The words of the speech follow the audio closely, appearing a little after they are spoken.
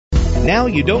Now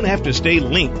you don't have to stay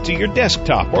linked to your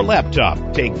desktop or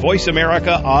laptop. Take Voice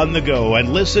America on the go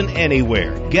and listen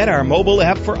anywhere. Get our mobile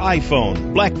app for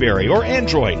iPhone, BlackBerry, or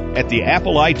Android at the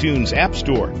Apple iTunes App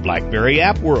Store, BlackBerry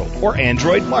App World, or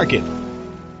Android Market.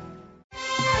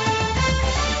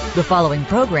 The following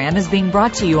program is being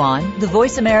brought to you on the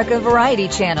Voice America Variety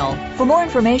Channel. For more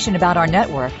information about our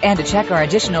network and to check our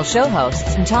additional show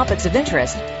hosts and topics of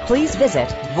interest, please visit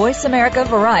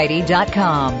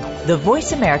voiceamericavariety.com. The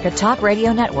Voice America Talk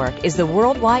Radio Network is the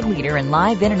worldwide leader in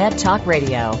live Internet talk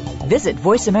radio. Visit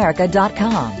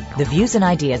voiceamerica.com. The views and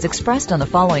ideas expressed on the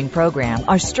following program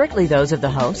are strictly those of the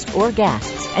host or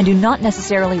guests and do not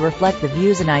necessarily reflect the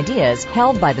views and ideas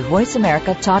held by the Voice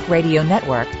America Talk Radio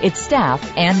Network, its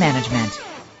staff, and management.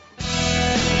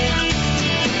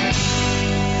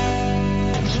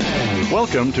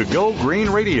 Welcome to Go Green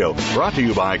Radio, brought to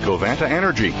you by Covanta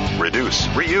Energy. Reduce,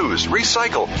 reuse,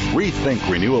 recycle, rethink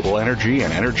renewable energy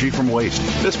and energy from waste.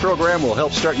 This program will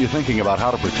help start you thinking about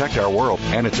how to protect our world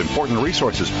and its important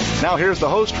resources. Now here's the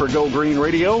host for Go Green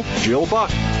Radio, Jill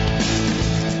Buck.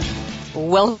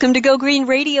 Welcome to Go Green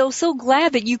Radio. So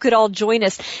glad that you could all join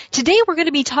us. Today we're going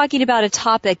to be talking about a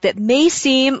topic that may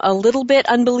seem a little bit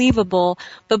unbelievable,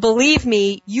 but believe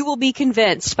me, you will be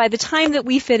convinced by the time that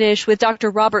we finish with Dr.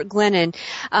 Robert Glennon.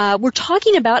 We're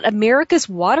talking about America's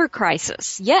water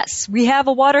crisis. Yes, we have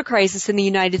a water crisis in the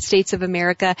United States of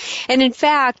America. And in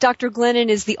fact, Dr. Glennon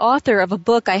is the author of a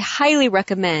book I highly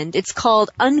recommend. It's called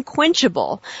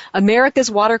Unquenchable, America's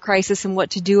Water Crisis and What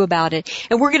to Do About It.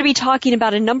 And we're going to be talking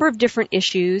about a number of different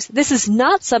issues. This is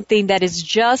not something that is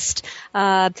just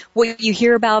what you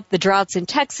hear about, the droughts in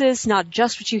Texas, not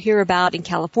just what you hear about in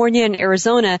California and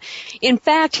Arizona. In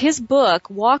fact, his book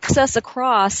walks us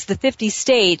across the 50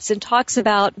 states and talks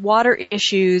about water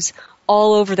issues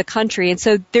all over the country. And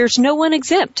so there's no one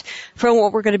exempt from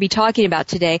what we're going to be talking about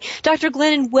today. Dr.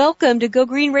 Glennon, welcome to Go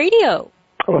Green Radio.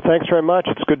 Well, thanks very much.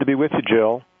 It's good to be with you,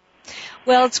 Jill.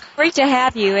 Well, it's great to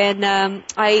have you, and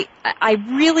I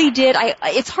really did.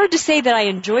 It's hard to say that I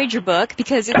enjoyed your book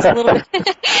because it's a little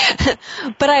bit,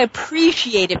 but I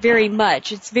appreciate it very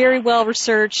much. It's very well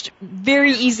researched,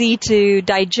 very easy to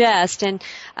digest, and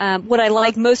what I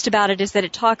like most about it is that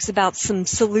it talks about some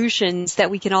solutions that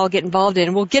we can all get involved in,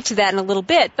 and we'll get to that in a little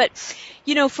bit. But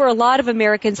you know, for a lot of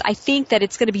Americans, I think that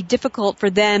it's going to be difficult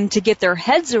for them to get their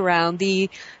heads around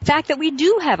the fact that we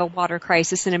do have a water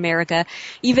crisis in America.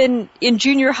 Even in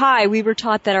junior high, we were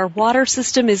taught that our water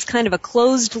system is kind of a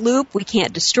closed loop. We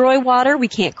can't destroy water. We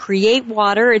can't create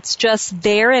water. It's just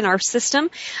there in our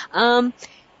system.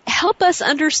 Help us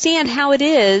understand how it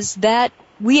is that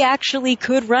we actually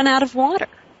could run out of water.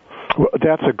 Well,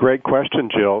 that's a great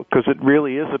question, Jill, because it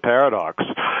really is a paradox.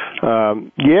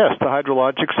 Yes, the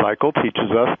hydrologic cycle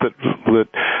teaches us that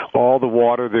all the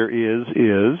water there is.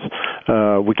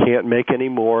 We can't make any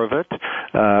more of it.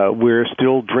 We're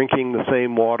still drinking the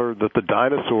same water that the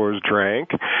dinosaurs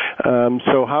drank.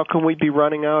 So how can we be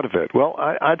running out of it? Well,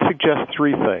 I'd suggest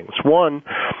three things. One,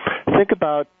 think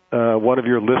about one of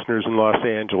your listeners in Los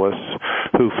Angeles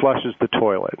who flushes the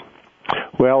toilet.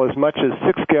 Well, as much as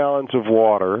 6 gallons of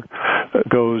water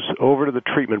goes over to the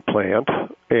treatment plant,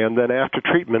 and then after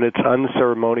treatment, it's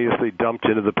unceremoniously dumped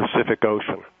into the Pacific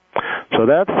Ocean. So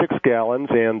that's 6 gallons,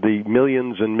 and the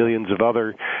millions and millions of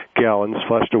other gallons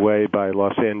flushed away by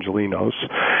Los Angelinos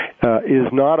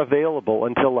is not available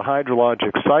until the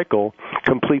hydrologic cycle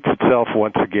completes itself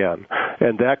once again.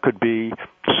 And that could be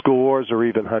scores or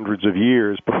even hundreds of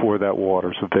years before that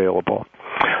water is available.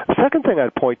 The second thing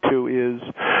I'd point to is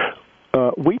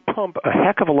we pump a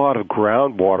heck of a lot of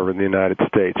groundwater in the United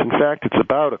States. In fact, it's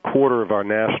about a quarter of our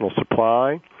national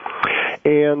supply.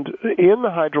 And in the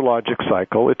hydrologic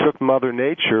cycle, it took Mother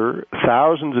Nature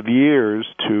thousands of years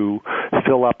to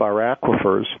fill up our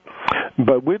aquifers,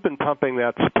 but we've been pumping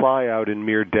that supply out in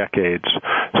mere decades.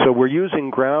 So we're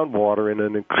using groundwater in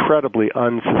an incredibly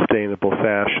unsustainable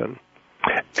fashion.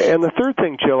 And the third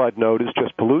thing, Jill, I'd note is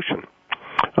just pollution.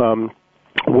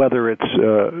 Whether it's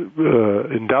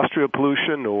industrial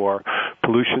pollution or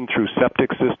pollution through septic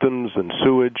systems and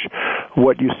sewage,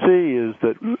 what you see is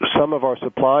that some of our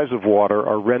supplies of water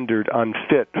are rendered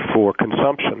unfit for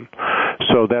consumption.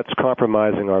 So that's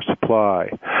compromising our supply.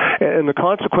 And the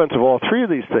consequence of all three of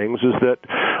these things is that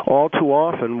all too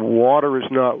often water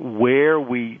is not where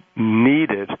we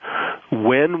need it,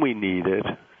 when we need it,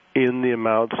 in the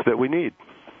amounts that we need.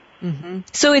 Mm-hmm.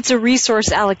 So it's a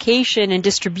resource allocation and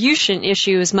distribution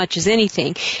issue as much as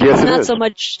anything. Yes, it's not is. so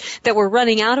much that we're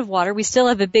running out of water. We still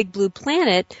have a big blue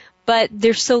planet, but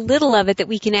there's so little of it that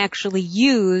we can actually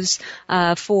use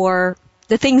for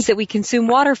the things that we consume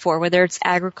water for, whether it's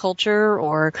agriculture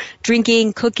or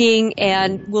drinking, cooking,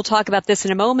 and we'll talk about this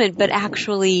in a moment, but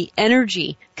actually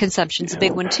energy consumption's a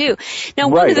big one too. Now,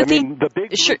 one of the things, the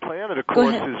big blue planet, of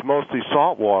course, is mostly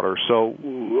salt water, so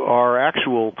our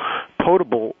actual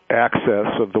potable access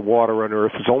of the water on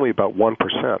Earth is only about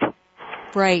 1%.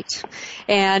 Right.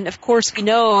 And, of course, we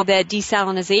know that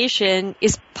desalinization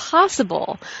is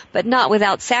possible, but not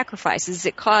without sacrifices.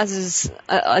 It causes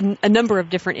a number of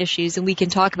different issues, and we can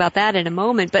talk about that in a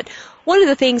moment. But one of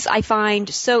the things I find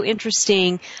so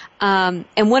interesting, and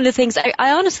one of the things I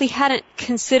honestly hadn't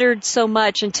considered so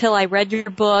much until I read your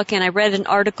book and I read an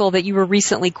article that you were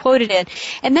recently quoted in,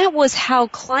 and that was how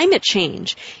climate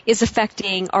change is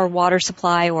affecting our water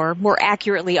supply, or more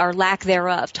accurately, our lack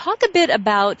thereof. Talk a bit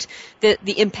about the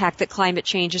impact that climate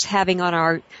change is having on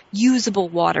our usable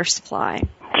water supply.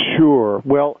 Sure.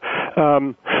 Well,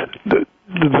 the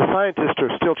scientists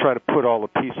are still trying to put all the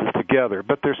pieces together,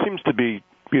 but there seems to be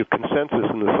consensus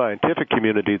in the scientific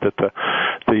community that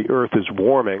the Earth is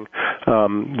warming.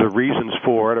 The reasons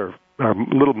for it are a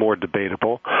little more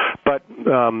debatable, but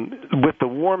with the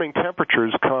warming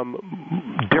temperatures come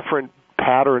different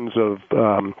patterns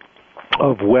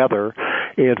of weather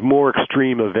and more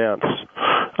extreme events.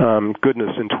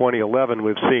 Goodness, in 2011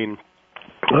 we've seen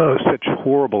such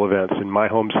horrible events in my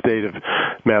home state of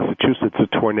Massachusetts,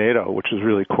 a tornado, which is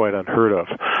really quite unheard of.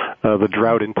 The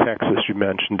drought in Texas you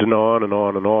mentioned, and on and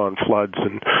on and on, floods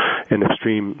and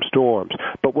extreme storms.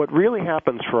 But what really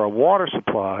happens for our water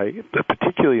supply,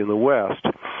 particularly in the West,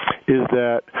 is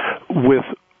that with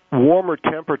warmer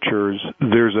temperatures,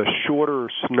 there's a shorter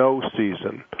snow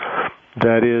season.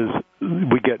 That is,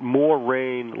 we get more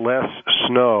rain, less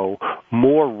snow,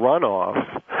 more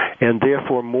runoff, and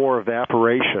therefore more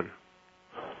evaporation,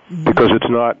 because it's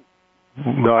not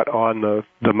on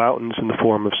the mountains in the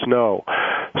form of snow.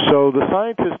 So the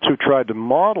scientists who tried to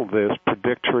model this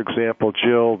predict, for example,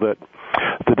 Jill, that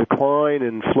the decline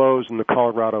in flows in the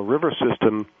Colorado River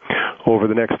system over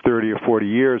the next 30 or 40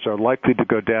 years are likely to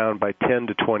go down by 10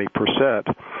 to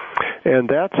 20%. And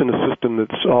that's in a system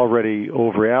that's already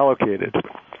overallocated.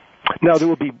 Now, there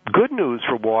will be good news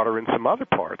for water in some other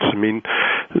parts. I mean,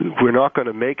 we're not going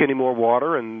to make any more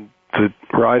water, and the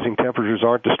rising temperatures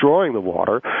aren't destroying the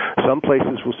water. Some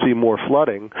places will see more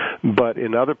flooding, but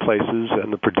in other places,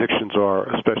 and the predictions are,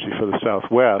 especially for the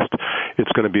Southwest,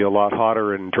 it's going to be a lot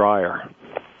hotter and drier.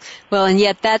 Well, and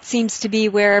yet that seems to be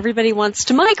where everybody wants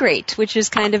to migrate, which is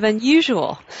kind of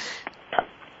unusual.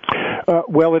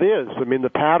 Well, it is. I mean, the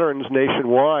patterns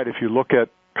nationwide, if you look at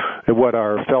what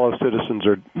our fellow citizens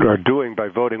are doing by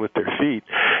voting with their feet,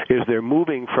 is they're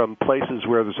moving from places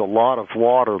where there's a lot of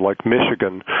water, like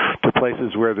Michigan, to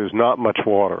places where there's not much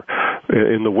water.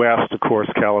 In the West, of course,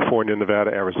 California,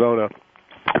 Nevada, Arizona,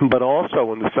 but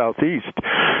also in the Southeast,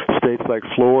 states like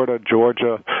Florida,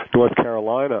 Georgia, North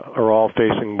Carolina are all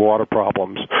facing water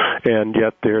problems, and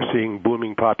yet they're seeing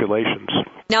booming populations.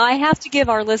 Now, I have to give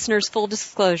our listeners full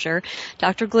disclosure.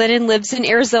 Dr. Glennon lives in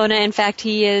Arizona. In fact,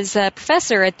 he is a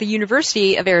professor at the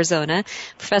University of Arizona,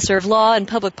 professor of law and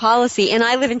public policy, and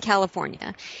I live in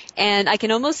California. And I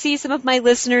can almost see some of my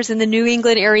listeners in the New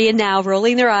England area now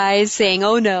rolling their eyes, saying,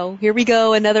 oh no, here we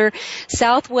go, another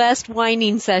Southwest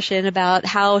whining session about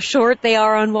how short they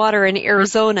are on water in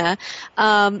Arizona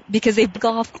because they've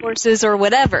golf courses or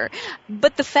whatever.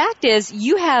 But the fact is,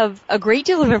 you have a great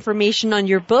deal of information in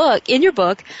your book,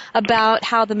 about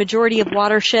how the majority of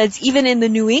watersheds, even in the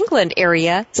New England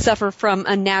area, suffer from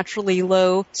unnaturally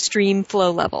low stream flow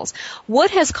levels.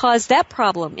 What has caused that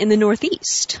problem in the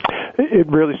Northeast? It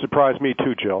really surprised me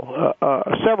too, Jill.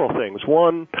 Several things.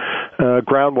 One,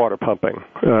 groundwater pumping,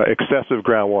 excessive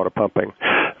groundwater pumping.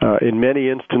 In many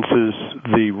instances,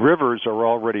 the rivers are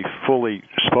already fully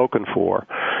spoken for,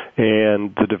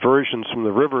 and the diversions from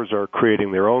the rivers are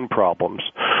creating their own problems.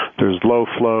 There's low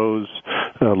flows.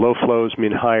 Low flows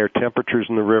mean higher temperatures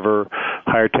in the river.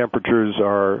 Higher temperatures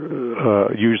are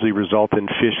usually result in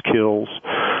fish kills.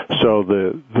 So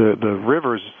the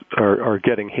rivers are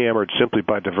getting hammered simply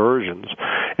by diversions.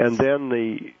 And then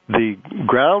the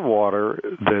groundwater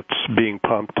that's being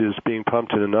pumped is being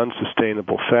pumped in an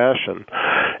unsustainable fashion.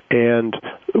 And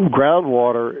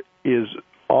groundwater is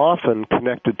often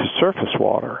connected to surface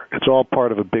water. It's all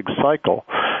part of a big cycle.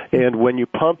 And when you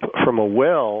pump from a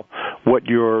well, what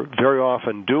you're very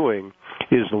often doing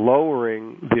is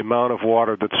lowering the amount of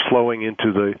water that's flowing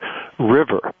into the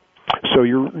river. So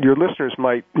your listeners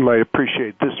might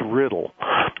appreciate this riddle.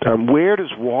 Where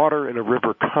does water in a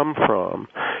river come from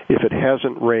if it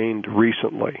hasn't rained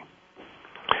recently?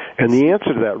 And the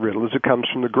answer to that riddle is it comes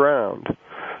from the ground.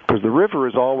 because the river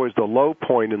is always the low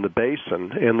point in the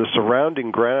basin, and the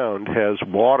surrounding ground has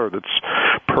water that's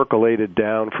percolated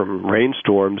down from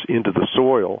rainstorms into the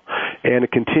soil, and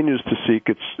it continues to seek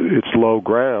its low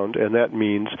ground, and that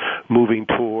means moving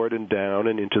toward and down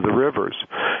and into the rivers.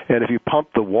 And if you pump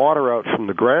the water out from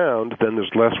the ground, then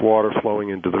there's less water flowing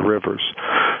into the rivers.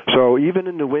 So even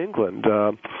in New England,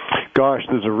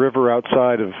 there's a river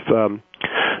outside of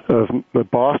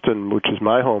Boston, which is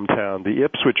my hometown, the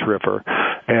Ipswich River,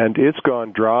 and it's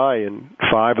gone dry in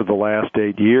 5 of the last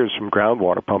 8 years from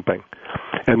groundwater pumping.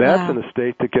 And that's in a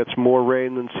state that gets more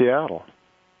rain than Seattle.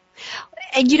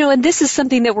 And, and this is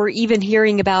something that we're even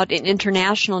hearing about in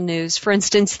international news. For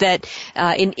instance, that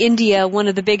in India, one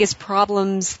of the biggest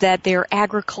problems that their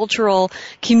agricultural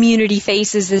community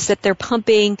faces is that they're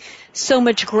pumping so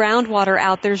much groundwater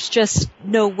out. There's just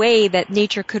no way that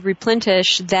nature could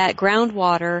replenish that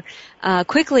groundwater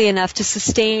quickly enough to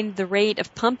sustain the rate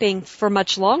of pumping for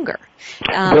much longer.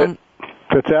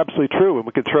 That's absolutely true, and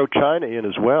we could throw China in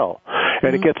as well.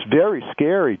 And it gets very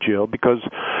scary, Jill, because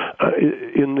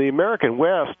in the American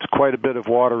West, quite a bit of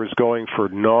water is going for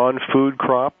non-food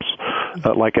crops,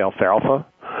 like alfalfa,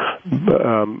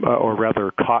 or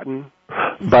rather cotton.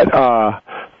 But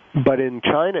in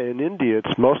China and India,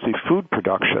 it's mostly food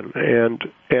production. And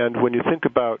when you think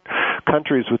about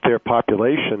countries with their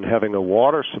population having a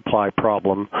water supply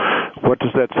problem, what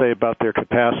does that say about their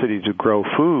capacity to grow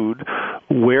food?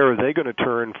 Where are they going to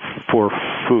turn for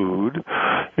food?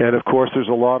 And, of course, there's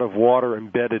a lot of water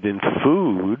embedded in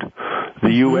food.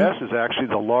 The U.S. is actually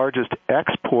the largest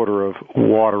exporter of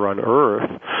water on Earth,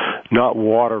 not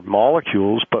water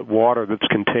molecules, but water that's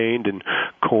contained in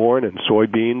corn and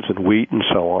soybeans and wheat and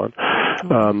so on.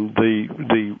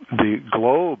 The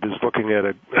globe is looking at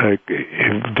a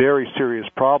very serious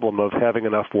problem of having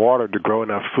enough water to grow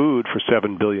enough food for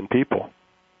 7 billion people.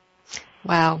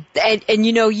 Wow. And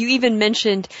you even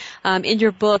mentioned in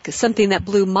your book something that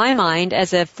blew my mind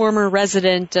as a former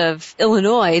resident of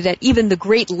Illinois, that even the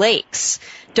Great Lakes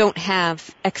don't have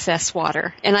excess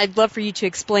water. And I'd love for you to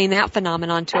explain that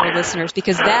phenomenon to our listeners,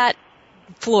 because that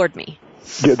floored me.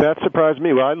 Yeah, that surprised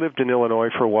me. Well, I lived in Illinois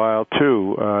for a while,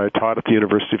 too. I taught at the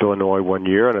University of Illinois 1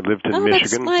 year, and I lived in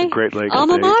Michigan, Great Lakes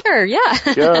alma mater, yeah.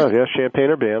 yeah,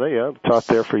 Champaign-Urbana, taught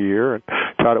there for a year, and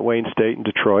taught at Wayne State in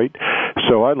Detroit.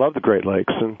 So I love the Great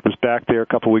Lakes, and was back there a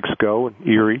couple weeks ago in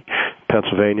Erie,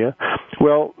 Pennsylvania.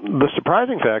 Well, the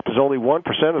surprising fact is only 1%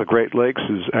 of the Great Lakes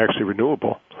is actually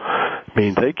renewable. I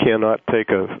mean, they cannot take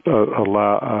a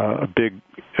big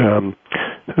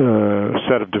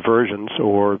set of diversions,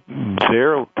 or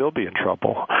they'll be in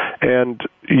trouble. And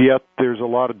yet there's a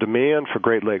lot of demand for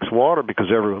Great Lakes water, because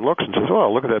everyone looks and says,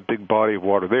 oh, look at that big body of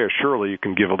water there. Surely you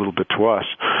can give a little bit to us.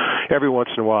 Every once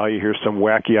in a while you hear some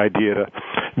wacky idea to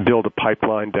build a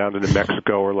pipeline down to New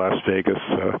Mexico or Las Vegas.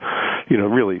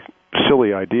 Really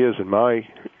silly ideas in my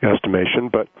estimation,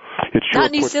 but it's sure not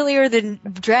any sillier than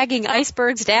dragging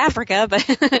icebergs to Africa, but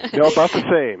no, about the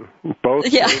same. Both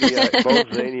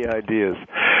zany ideas.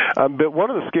 But one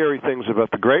of the scary things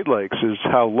about the Great Lakes is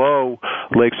how low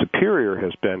Lake Superior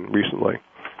has been recently.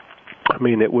 I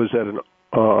mean, it was at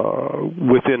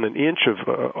within an inch of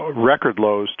record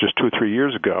lows just 2 or 3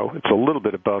 years ago. It's a little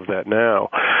bit above that now,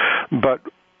 but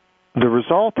the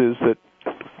result is that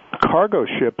cargo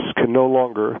ships can no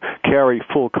longer carry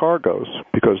full cargoes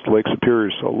because Lake Superior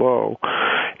is so low.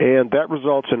 And that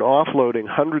results in offloading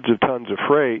hundreds of tons of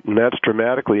freight, and that's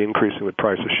dramatically increasing the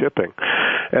price of shipping.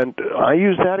 And I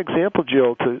use that example,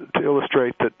 Jill, to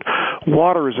illustrate that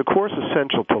water is, of course,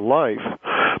 essential to life,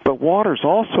 but water is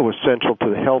also essential to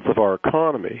the health of our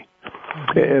economy.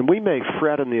 And we may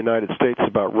fret in the United States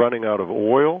about running out of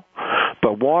oil,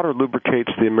 but water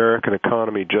lubricates the American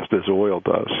economy just as oil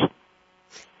does.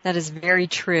 That is very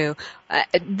true.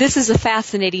 This is a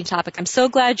fascinating topic. I'm so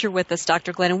glad you're with us,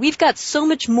 Dr. Glenn. And we've got so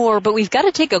much more, but we've got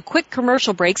to take a quick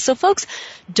commercial break. So, folks,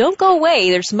 don't go away.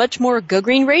 There's much more Go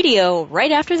Green Radio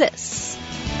right after this.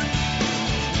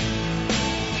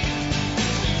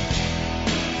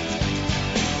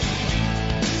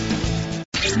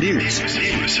 News,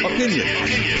 opinion,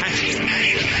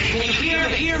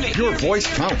 your voice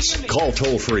counts. Call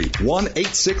toll-free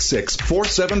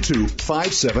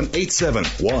 1-866-472-5787.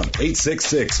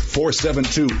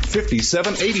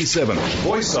 1-866-472-5787.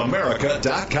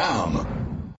 VoiceAmerica.com.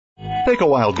 Take a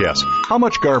wild guess. How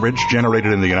much garbage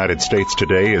generated in the United States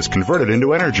today is converted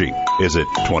into energy? Is it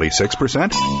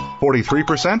 26%,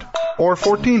 43%, or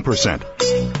 14%?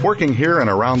 Working here and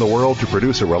around the world to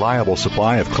produce a reliable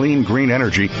supply of clean, green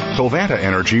energy, Covanta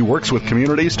Energy works with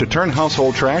communities to turn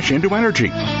household trash into energy.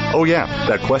 Oh yeah,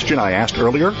 that question I asked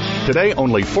earlier? Today,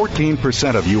 only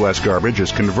 14% of U.S. garbage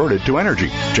is converted to energy.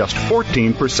 Just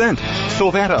 14%.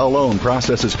 Covanta alone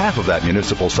processes half of that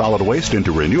municipal solid waste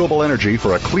into renewable energy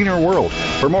for a cleaner world.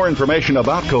 For more information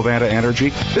about Covanta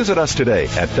Energy, visit us today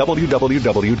at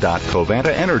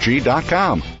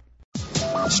www.covantaenergy.com.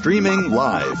 Streaming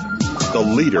live, the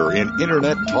leader in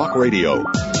Internet talk radio,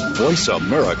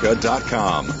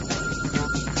 VoiceAmerica.com.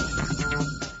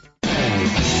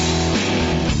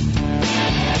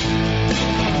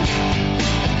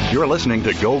 You're listening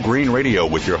to Go Green Radio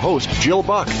with your host, Jill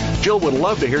Buck. Jill would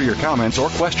love to hear your comments or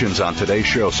questions on today's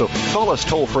show, so call us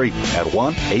toll-free at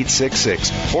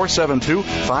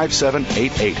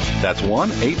 1-866-472-5788. That's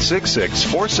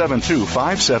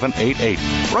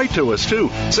 1-866-472-5788. Write to us, too.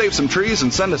 Save some trees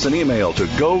and send us an email to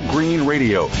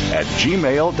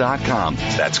gogreenradio@gmail.com.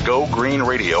 That's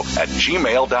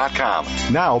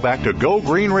gogreenradio@gmail.com. Now back to Go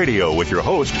Green Radio with your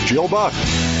host, Jill Buck.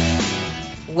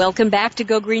 Welcome back to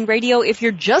Go Green Radio. If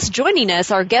you're just joining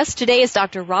us, our guest today is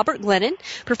Dr. Robert Glennon,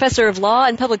 Professor of Law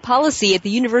and Public Policy at the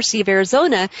University of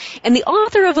Arizona, and the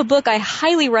author of a book I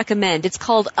highly recommend. It's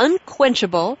called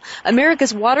Unquenchable: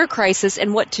 America's Water Crisis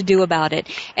and What to Do About It.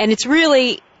 And it's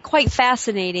really quite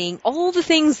fascinating, all the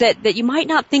things that you might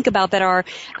not think about that are,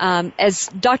 as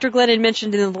Dr. Glennon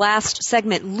mentioned in the last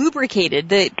segment, lubricated,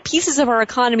 the pieces of our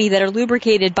economy that are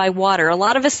lubricated by water. A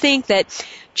lot of us think that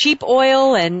cheap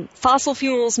oil and fossil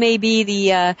fuels may be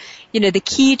the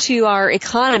key to our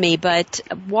economy, but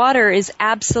water is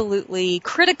absolutely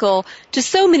critical to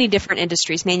so many different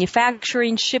industries,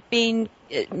 manufacturing, shipping,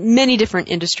 many different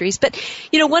industries. But,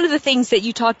 one of the things that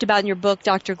you talked about in your book,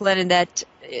 Dr. Glennon, that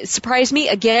surprised me.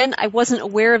 Again, I wasn't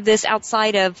aware of this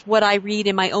outside of what I read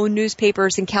in my own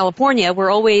newspapers in California. We're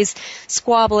always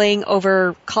squabbling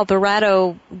over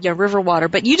Colorado river water.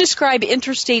 But you describe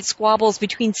interstate squabbles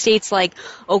between states like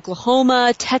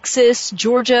Oklahoma, Texas,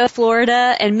 Georgia,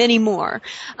 Florida, and many more.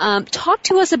 Talk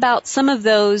to us about some of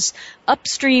those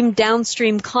upstream,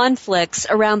 downstream conflicts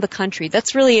around the country.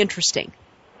 That's really interesting.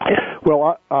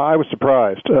 Well, I was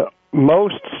surprised.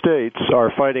 Most states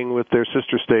are fighting with their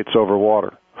sister states over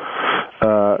water.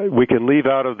 We can leave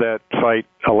out of that fight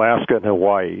Alaska and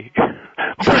Hawaii,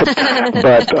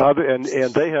 and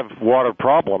they have water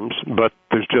problems, but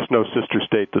there's just no sister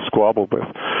state to squabble with.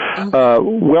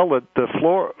 The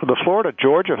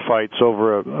Florida-Georgia fights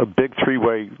over a big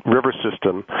three-way river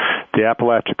system, the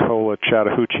Apalachicola,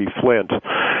 Chattahoochee, Flint,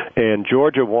 and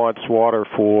Georgia wants water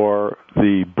for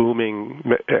the booming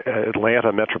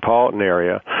Atlanta metropolitan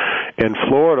area, and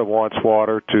Florida wants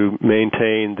water to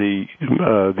maintain the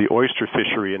oyster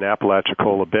fishery in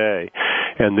Apalachicola Bay,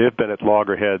 and they've been at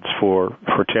loggerheads for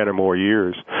 10 or more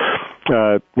years.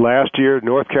 Last year,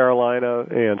 North Carolina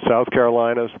and South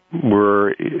Carolina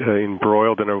were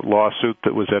embroiled in a lawsuit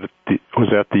that was at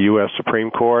the U.S.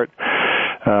 Supreme Court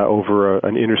over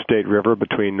an interstate river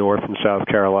between North and South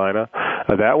Carolina.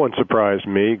 That one surprised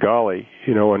me. Golly,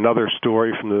 another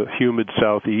story from the humid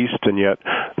southeast, and yet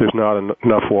there's not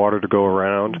enough water to go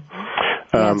around.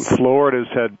 Yes. Florida's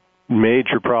had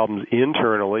major problems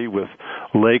internally with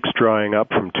lakes drying up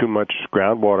from too much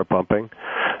groundwater pumping.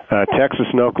 Texas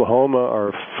and Oklahoma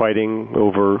are fighting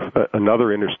over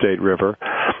another interstate river.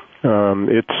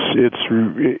 There's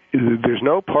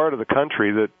no part of the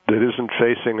country that isn't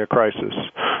facing a crisis.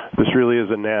 This really is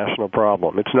a national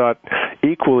problem. It's not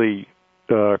equally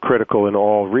critical in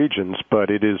all regions, but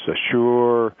it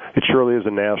surely is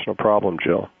a national problem,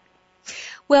 Jill.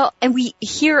 Well, and we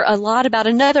hear a lot about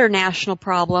another national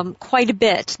problem quite a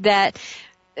bit, that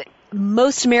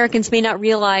most Americans may not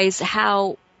realize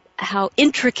how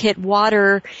intricate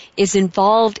water is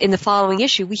involved in the following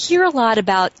issue. We hear a lot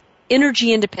about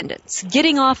energy independence,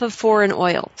 getting off of foreign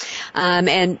oil,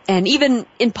 and even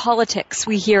in politics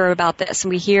we hear about this,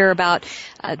 and we hear about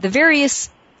the various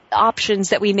options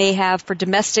that we may have for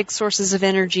domestic sources of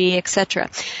energy, etc.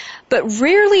 But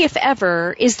rarely, if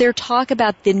ever, is there talk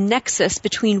about the nexus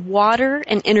between water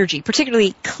and energy,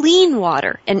 particularly clean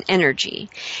water and energy,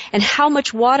 and how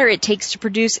much water it takes to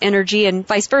produce energy, and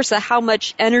vice versa, how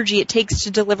much energy it takes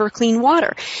to deliver clean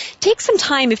water. Take some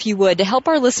time, if you would, to help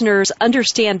our listeners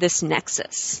understand this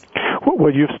nexus.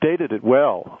 Well, you've stated it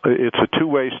well. It's a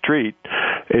two-way street.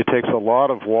 It takes a lot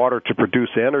of water to produce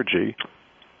energy,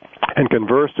 and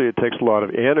conversely, it takes a lot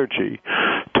of energy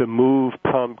to move,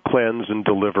 pump, cleanse, and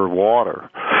deliver water.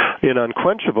 In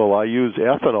Unquenchable, I use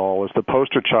ethanol as the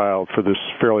poster child for this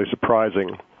fairly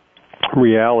surprising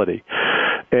reality.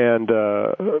 And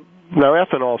now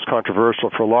ethanol is controversial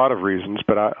for a lot of reasons,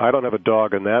 but I don't have a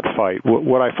dog in that fight.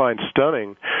 What I find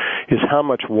stunning is how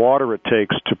much water it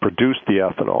takes to produce the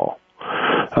ethanol.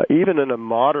 Even in a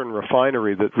modern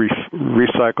refinery that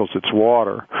recycles its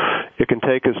water, it can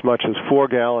take as much as 4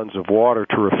 gallons of water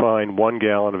to refine 1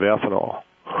 gallon of ethanol.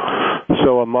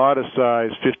 So a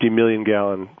modest-sized 50 million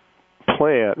gallon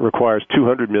plant requires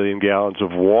 200 million gallons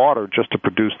of water just to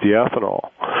produce the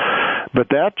ethanol. But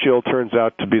that, Jill, turns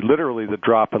out to be literally the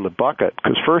drop in the bucket,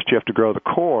 because first you have to grow the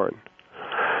corn.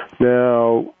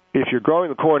 Now, if you're growing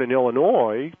the corn in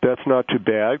Illinois, that's not too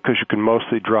bad, because you can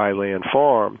mostly dry land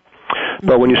farm.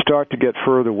 But when you start to get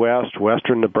further west,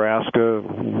 western Nebraska,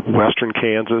 western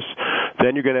Kansas,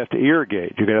 then you're going to have to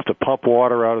irrigate. You're going to have to pump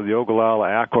water out of the Ogallala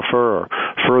Aquifer or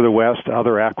further west,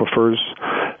 other aquifers.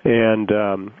 And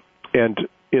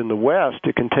in the West,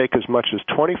 it can take as much as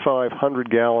 2,500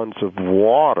 gallons of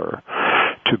water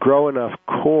to grow enough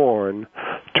corn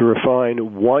to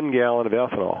refine 1 gallon of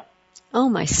ethanol. Oh,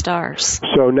 my stars.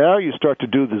 So now you start to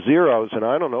do the zeros, and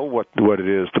I don't know what it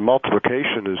is. The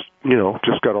multiplication is,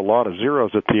 just got a lot of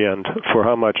zeros at the end for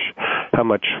how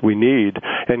much we need.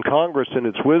 And Congress, in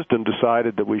its wisdom,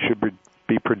 decided that we should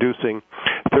be producing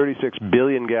 36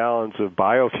 billion gallons of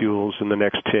biofuels in the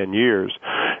next 10 years,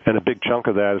 and a big chunk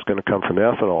of that is going to come from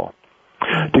ethanol.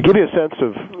 To give you a sense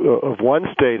of one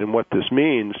state and what this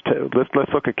means,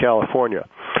 let's look at California.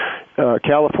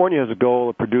 California has a goal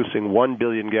of producing 1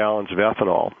 billion gallons of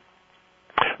ethanol.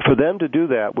 For them to do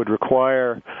that would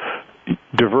require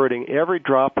diverting every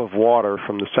drop of water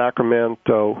from the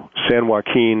Sacramento-San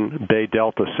Joaquin Bay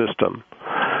Delta system,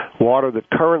 water that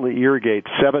currently irrigates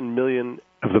 7 million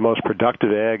of the most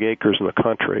productive ag acres in the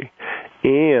country,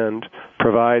 and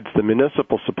provides the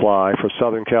municipal supply for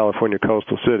Southern California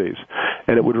coastal cities.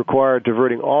 And it would require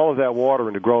diverting all of that water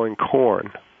into growing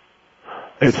corn.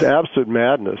 It's absolute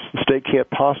madness. The state can't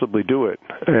possibly do it.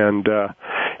 And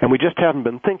we just haven't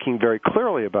been thinking very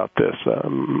clearly about this.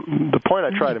 The point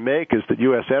I try to make is that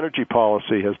U.S. energy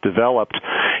policy has developed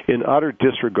in utter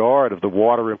disregard of the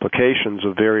water implications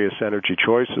of various energy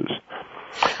choices.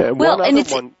 And one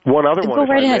other one, if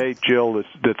I may, Jill,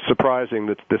 that's surprising,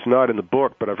 that's not in the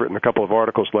book, but I've written a couple of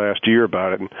articles last year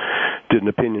about it and did an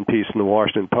opinion piece in the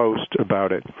Washington Post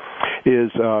about it,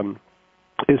 is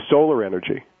solar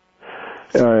energy.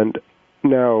 And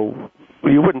now,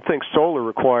 you wouldn't think solar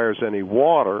requires any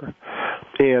water,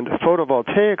 and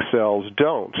photovoltaic cells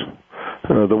don't,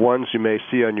 the ones you may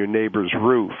see on your neighbor's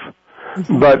roof.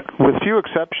 Mm-hmm. But with few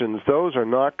exceptions, those are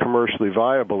not commercially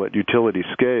viable at utility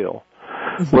scale.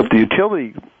 Mm-hmm. What the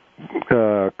utility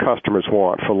customers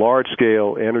want for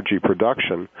large-scale energy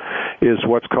production is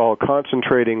what's called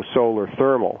concentrating solar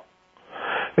thermal.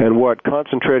 And what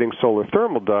concentrating solar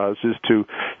thermal does is to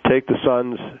take the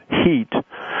sun's heat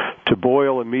to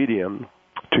boil a medium,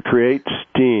 to create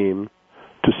steam,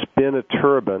 to spin a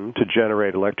turbine to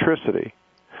generate electricity.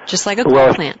 Just like a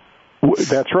coal plant.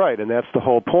 That's right, and that's the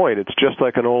whole point. It's just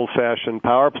like an old-fashioned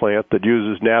power plant that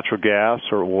uses natural gas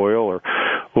or oil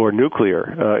or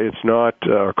nuclear. It's not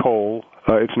coal.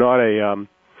 It's not a.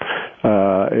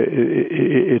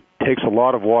 It takes a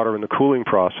lot of water in the cooling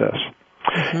process.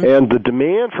 Mm-hmm. And the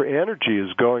demand for energy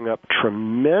is going up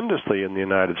tremendously in the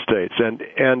United States,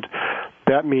 and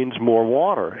that means more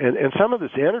water. And some of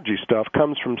this energy stuff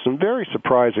comes from some very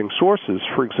surprising sources.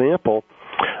 For example,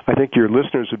 I think your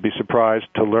listeners would be surprised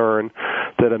to learn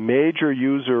that a major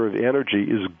user of energy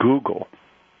is Google.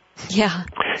 Yeah.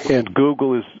 And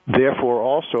Google is therefore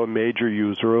also a major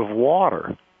user of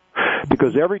water.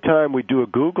 Because every time we do a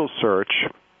Google search,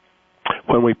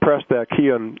 when we press that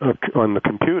key on the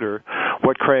computer,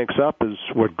 what cranks up is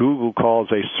what Google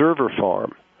calls a server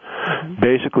farm. Mm-hmm.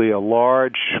 Basically a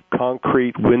large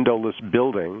concrete windowless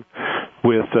building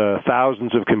with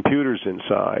thousands of computers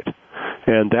inside.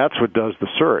 And that's what does the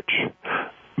search.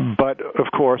 But,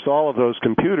 of course, all of those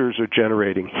computers are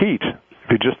generating heat.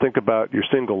 If you just think about your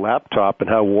single laptop and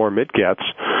how warm it gets,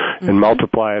 mm-hmm. and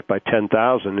multiply it by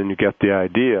 10,000, and you get the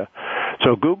idea.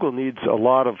 So Google needs a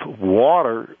lot of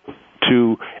water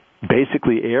to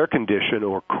basically air condition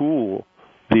or cool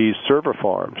these server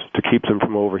farms to keep them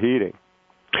from overheating.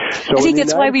 So I think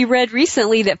that's why we read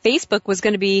recently that Facebook was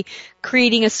going to be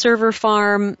creating a server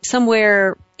farm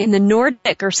somewhere in the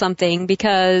Nordic or something,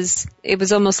 because it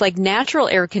was almost like natural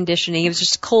air conditioning. It was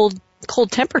just cold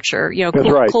temperature,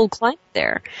 cold climate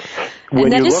there.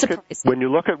 And that is surprising. When you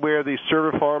look at where these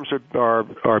server farms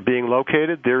are being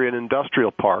located, they're in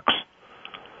industrial parks.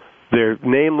 They're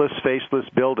nameless, faceless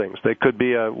buildings. They could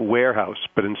be a warehouse,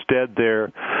 but instead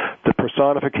they're the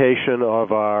personification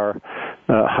of our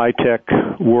high-tech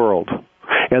world.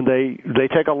 And they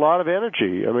take a lot of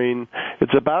energy. I mean,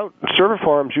 it's about, server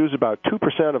farms use about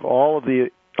 2% of all of the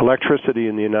electricity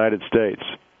in the United States.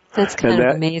 That's kind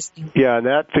of amazing. Yeah, and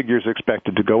that figure is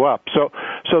expected to go up.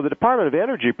 So the Department of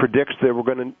Energy predicts that we're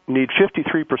going to need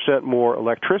 53% more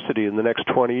electricity in the next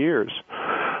 20 years.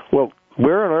 Well,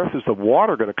 where on earth is the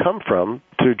water going to come from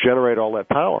to generate all that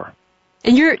power?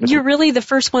 And you're really the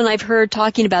first one I've heard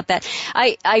talking about that.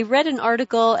 I read an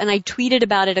article and I tweeted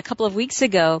about it a couple of weeks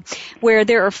ago where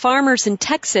there are farmers in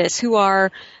Texas who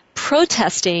are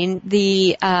protesting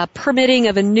the permitting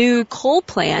of a new coal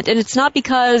plant, and it's not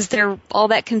because they're all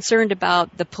that concerned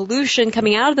about the pollution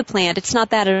coming out of the plant. It's not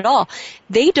that at all.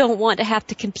 They don't want to have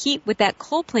to compete with that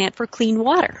coal plant for clean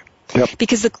water. Yep.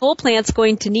 Because the coal plant's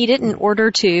going to need it in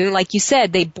order to, like you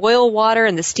said, they boil water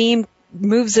and the steam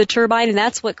moves the turbine, and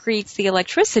that's what creates the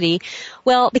electricity.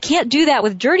 Well, they can't do that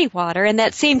with dirty water, and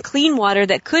that same clean water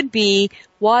that could be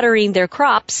watering their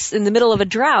crops in the middle of a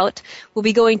drought will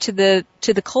be going to the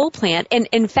coal plant. And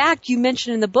in fact, you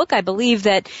mentioned in the book, I believe,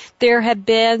 that there have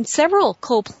been several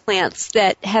coal plants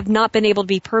that have not been able to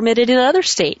be permitted in other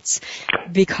states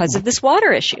because of this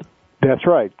water issue. That's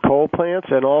right. Coal plants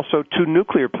and also 2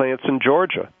 nuclear plants in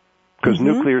Georgia, because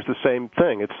nuclear is the same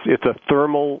thing. It's a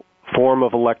thermal form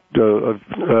of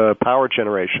power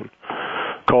generation.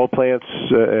 Coal plants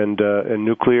and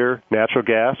nuclear, natural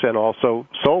gas, and also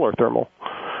solar thermal.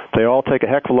 They all take a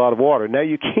heck of a lot of water. Now,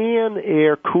 you can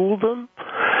air cool them,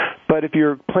 but if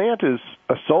your plant is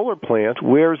a solar plant,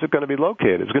 where is it going to be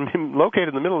located? It's going to be located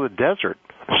in the middle of the desert.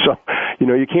 So,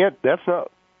 you can't, that's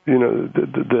not,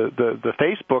 the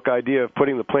Facebook idea of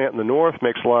putting the plant in the north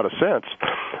makes a lot of sense.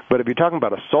 But if you're talking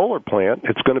about a solar plant,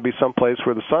 it's going to be someplace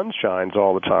where the sun shines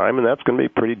all the time, and that's going to be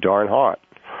pretty darn hot.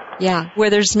 Yeah, where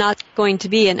there's not going to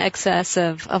be an excess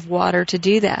of water to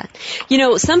do that.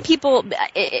 Some people,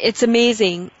 it's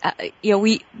amazing.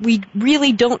 We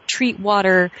really don't treat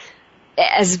water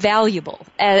as valuable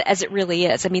as it really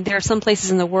is. I mean, there are some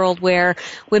places in the world where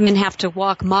women have to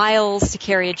walk miles to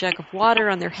carry a jug of water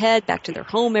on their head back to their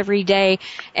home every day,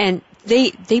 and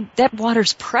that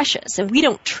water's precious, and we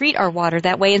don't treat our water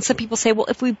that way. And some people say, well,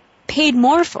 if we paid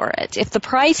more for it, if the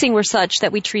pricing were such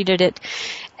that we treated it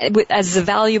as a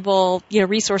valuable,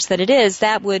 resource that it is,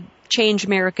 that would change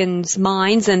Americans'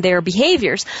 minds and their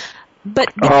behaviors.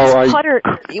 But because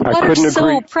water's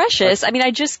so precious, I mean, I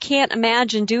just can't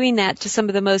imagine doing that to some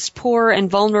of the most poor and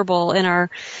vulnerable in our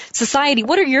society.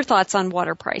 What are your thoughts on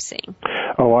water pricing?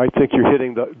 Oh, I think you're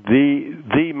hitting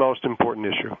the most important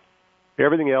issue.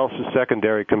 Everything else is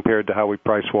secondary compared to how we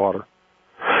price water.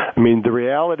 I mean, the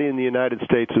reality in the United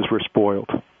States is we're spoiled.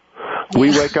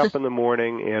 We wake up in the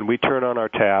morning and we turn on our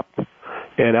tap,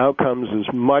 and out comes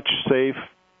as much safe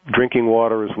drinking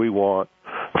water as we want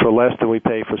for less than we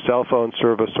pay for cell phone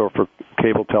service or for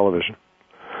cable television.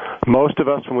 Most of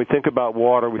us, when we think about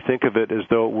water, we think of it as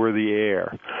though it were the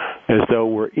air, as though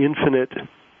we're infinite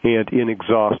and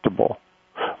inexhaustible,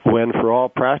 when for all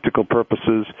practical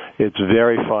purposes, it's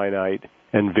very finite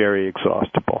and very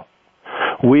exhaustible.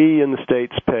 We in the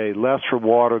States pay less for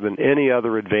water than any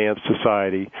other advanced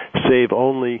society, save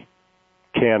only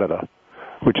Canada,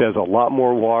 which has a lot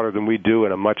more water than we do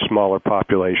in a much smaller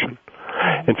population.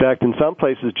 In fact, in some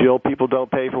places, Jill, people don't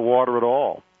pay for water at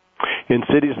all. In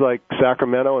cities like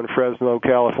Sacramento and Fresno,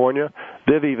 California,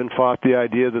 they've even fought the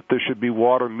idea that there should be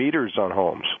water meters on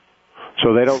homes.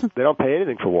 So they don't pay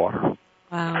anything for water.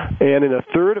 Wow. And in a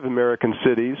third of American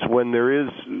cities, when there is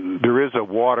a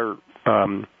water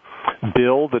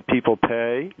bill that people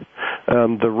pay,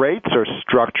 the rates are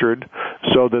structured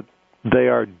so that they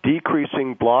are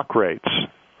decreasing block rates,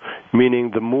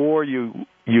 meaning the more you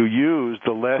use,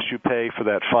 the less you pay for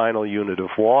that final unit of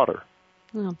water.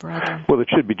 Oh, brother. Well, it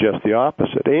should be just the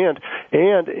opposite. And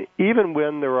even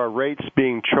when there are rates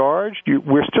being charged,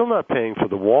 we're still not paying for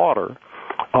the water.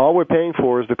 All we're paying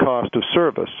for is the cost of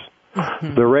service.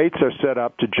 Mm-hmm. The rates are set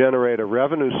up to generate a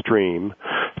revenue stream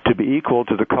to be equal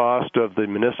to the cost of the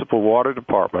municipal water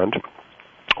department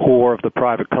or of the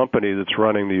private company that's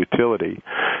running the utility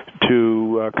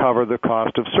to cover the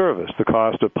cost of service, the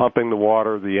cost of pumping the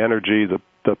water, the energy, the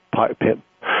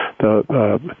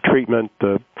treatment,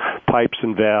 the pipes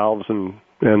and valves, and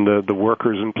the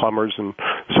workers and plumbers and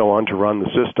so on to run the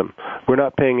system. We're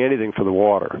not paying anything for the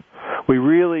water. We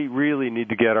really, really need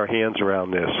to get our hands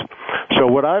around this. So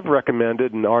what I've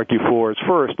recommended and argue for is,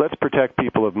 first, let's protect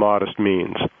people of modest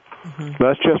means. Mm-hmm.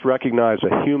 Let's just recognize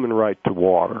a human right to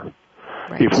water.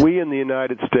 Right. If we in the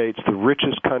United States, the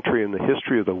richest country in the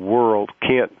history of the world,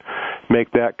 can't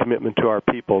make that commitment to our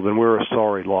people, then we're a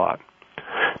sorry lot.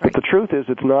 Right. But the truth is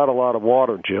it's not a lot of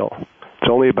water, Jill. It's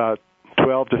only about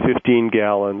 12 to 15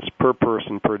 gallons per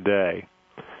person per day.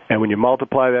 And when you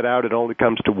multiply that out, it only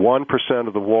comes to 1%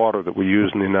 of the water that we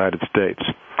use in the United States.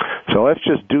 So let's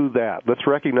just do that. Let's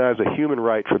recognize a human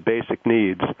right for basic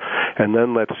needs, and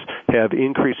then let's have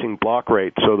increasing block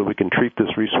rates so that we can treat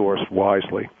this resource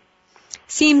wisely.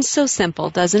 Seems so simple,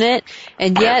 doesn't it?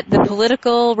 And yet the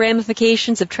political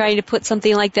ramifications of trying to put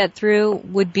something like that through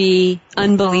would be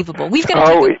unbelievable. We've got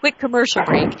to take a quick commercial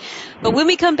break. But when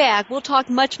we come back, we'll talk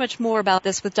much, much more about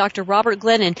this with Dr. Robert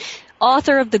Glennon,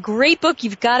 author of the great book,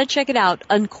 you've got to check it out,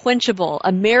 Unquenchable,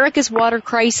 America's Water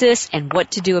Crisis and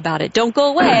What to Do About It. Don't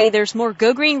go away. There's more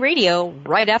Go Green Radio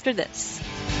right after this.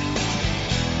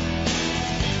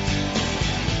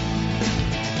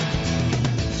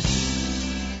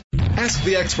 Ask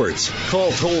the experts.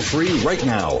 Call toll-free right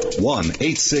now,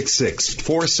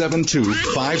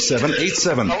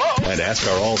 1-866-472-5787. And ask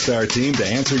our All-Star team to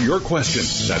answer your question.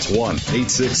 That's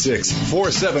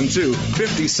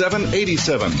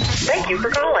 1-866-472-5787. Thank you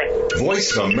for calling.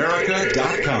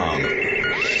 VoiceAmerica.com.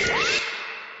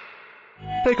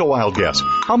 Take a wild guess.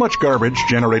 How much garbage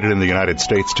generated in the United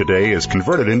States today is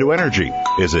converted into energy?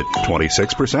 Is it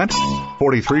 26%,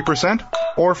 43%,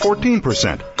 or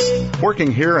 14%?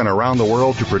 Working here and around the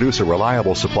world to produce a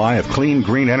reliable supply of clean,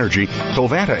 green energy,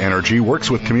 Covanta Energy works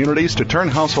with communities to turn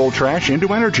household trash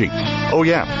into energy. Oh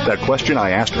yeah, that question I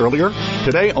asked earlier?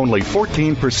 Today, only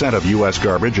 14% of U.S.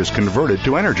 garbage is converted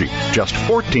to energy. Just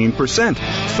 14%.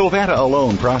 Covanta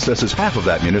alone processes half of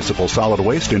that municipal solid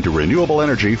waste into renewable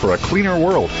energy for a cleaner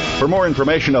world. For more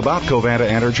information about Covanta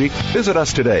Energy, visit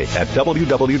us today at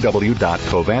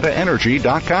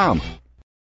www.covantaenergy.com.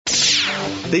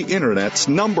 The Internet's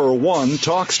number one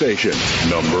talk station.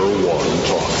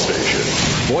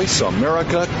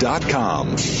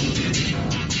 VoiceAmerica.com.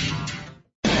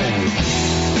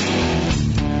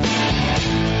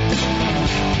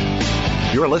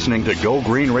 You're listening to Go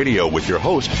Green Radio with your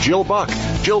host, Jill Buck.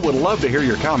 Jill would love to hear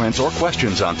your comments or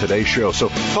questions on today's show, so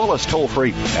call us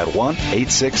toll-free at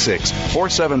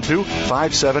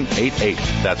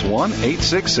 1-866-472-5788. That's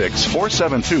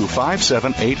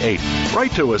 1-866-472-5788.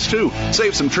 Write to us, too.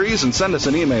 Save some trees and send us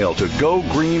an email to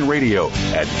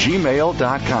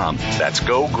gogreenradio@gmail.com. That's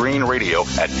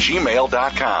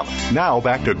gogreenradio@gmail.com. Now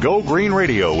back to Go Green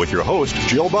Radio with your host,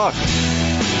 Jill Buck.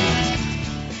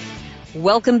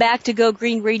 Welcome back to Go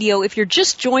Green Radio. If you're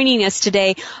just joining us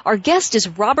today, our guest is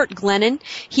Robert Glennon.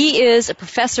 He is a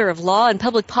professor of law and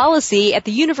public policy at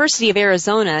the University of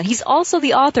Arizona. He's also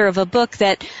the author of a book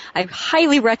that I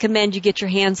highly recommend you get your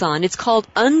hands on. It's called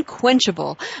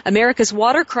Unquenchable, America's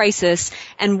Water Crisis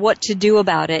and What to Do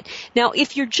About It. Now,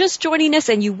 if you're just joining us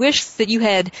and you wish that you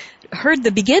had heard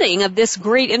the beginning of this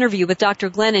great interview with Dr.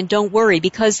 Glennon, don't worry,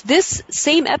 because this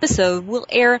same episode will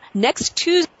air next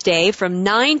Tuesday from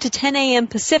 9 to 10 a.m.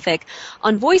 Pacific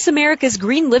on Voice America's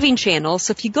Green Living channel.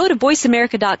 So if you go to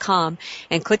voiceamerica.com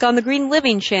and click on the Green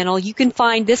Living channel, you can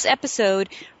find this episode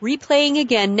replaying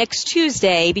again next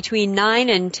Tuesday between 9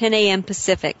 and 10 a.m.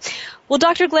 Pacific. Well,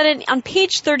 Dr. Glennon, on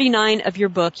page 39 of your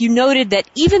book, you noted that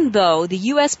even though the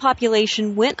U.S.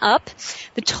 population went up,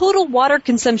 the total water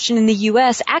consumption in the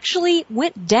U.S. actually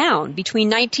went down between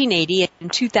 1980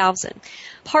 and 2000.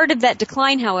 Part of that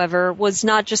decline, however, was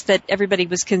not just that everybody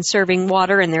was conserving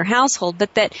water in their household,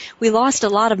 but that we lost a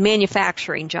lot of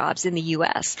manufacturing jobs in the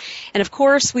U.S. And, of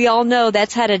course, we all know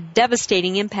that's had a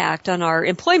devastating impact on our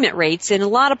employment rates in a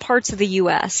lot of parts of the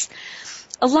U.S.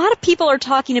 A lot of people are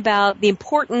talking about the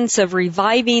importance of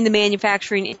reviving the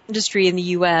manufacturing industry in the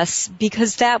U.S.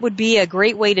 because that would be a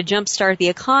great way to jumpstart the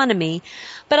economy.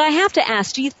 But I have to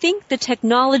ask, do you think the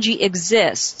technology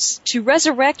exists to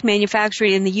resurrect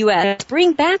manufacturing in the U.S.,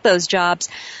 bring back those jobs,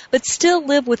 but still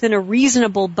live within a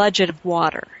reasonable budget of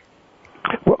water?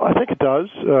 Well, I think it does.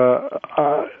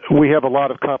 We have a lot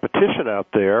of competition out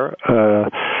there.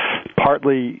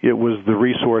 Partly it was the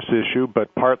resource issue,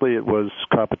 but partly it was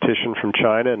competition from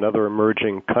China and other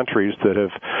emerging countries that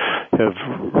have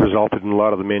resulted in a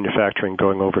lot of the manufacturing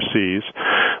going overseas.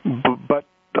 But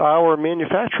our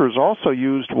manufacturers also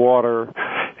used water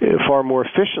far more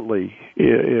efficiently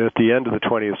at the end of the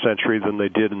 20th century than they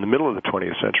did in the middle of the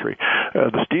 20th century.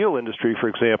 The steel industry, for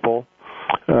example,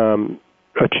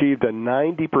 achieved a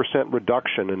 90%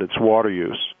 reduction in its water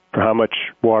use for how much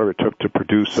water it took to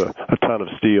produce a ton of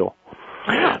steel.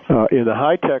 In the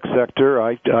high-tech sector,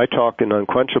 I talk in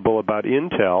Unquenchable about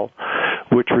Intel,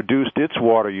 which reduced its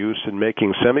water use in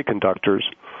making semiconductors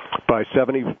by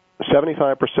 75%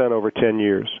 over 10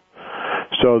 years.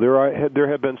 So there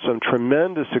have been some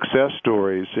tremendous success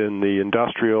stories in the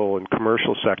industrial and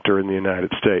commercial sector in the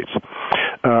United States.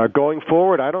 Going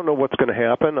forward, I don't know what's going to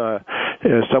happen.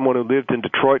 As someone who lived in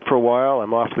Detroit for a while,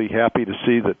 I'm awfully happy to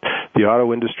see that The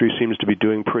auto industry seems to be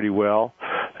doing pretty well.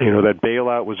 That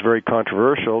bailout was very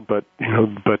controversial, but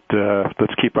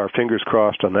let's keep our fingers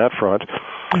crossed on that front.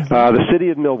 The city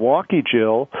of Milwaukee,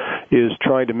 Jill, is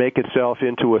trying to make itself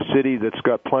into a city that's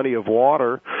got plenty of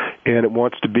water, and it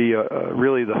wants to be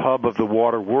really the hub of the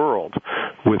water world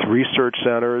with research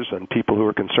centers and people who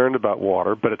are concerned about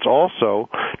water. But it's also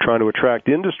trying to attract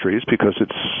industries because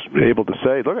it's able to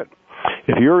say, look,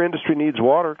 if your industry needs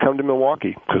water, come to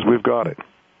Milwaukee because we've got it.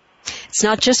 It's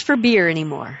not just for beer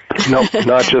anymore. No,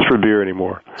 not just for beer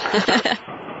anymore.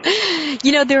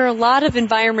 There are a lot of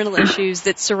environmental issues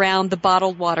that surround the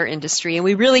bottled water industry, and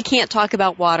we really can't talk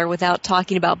about water without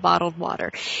talking about bottled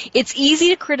water. It's easy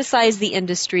to criticize the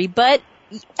industry, but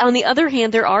on the other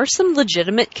hand, there are some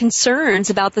legitimate concerns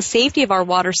about the safety of our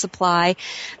water supply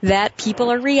that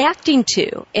people are reacting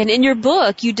to. And in your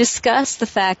book, you discuss the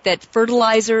fact that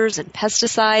fertilizers and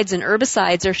pesticides and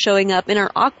herbicides are showing up in our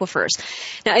aquifers.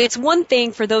 Now, it's one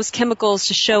thing for those chemicals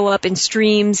to show up in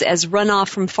streams as runoff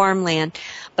from farmland,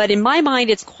 but in my mind,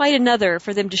 it's quite another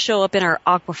for them to show up in our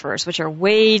aquifers, which are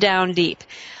way down deep.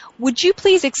 Would you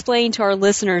please explain to our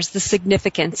listeners the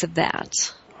significance of that?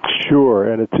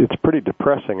 Sure, and it's pretty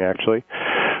depressing, actually.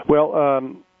 Well,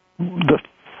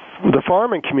 the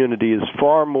farming community is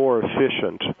far more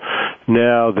efficient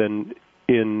now than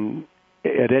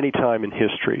at any time in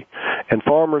history, and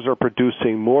farmers are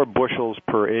producing more bushels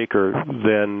per acre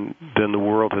than the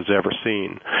world has ever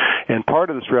seen. And part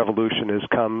of this revolution has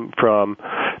come from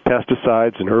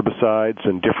pesticides and herbicides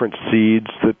and different seeds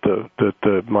that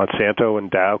the Monsanto and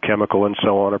Dow Chemical and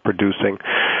so on are producing,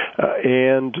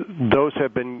 and those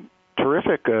have been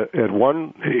terrific in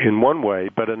one way,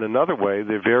 but in another way,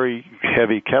 they're very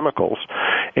heavy chemicals.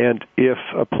 And if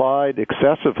applied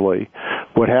excessively,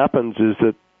 what happens is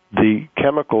that the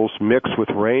chemicals mix with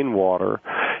rainwater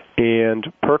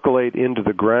and percolate into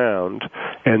the ground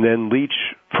and then leach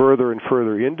further and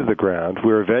further into the ground,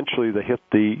 where eventually they hit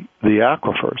the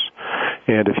aquifers.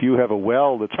 And if you have a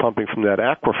well that's pumping from that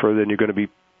aquifer, then you're going to be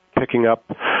picking up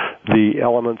the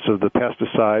elements of the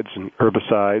pesticides and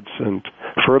herbicides and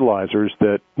fertilizers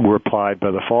that were applied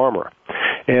by the farmer.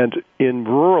 And in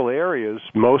rural areas,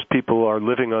 most people are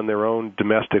living on their own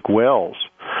domestic wells.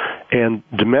 And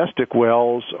domestic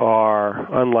wells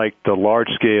are, unlike the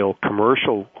large-scale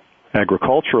commercial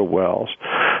agricultural wells,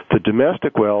 the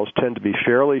domestic wells tend to be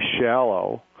fairly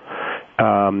shallow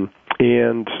and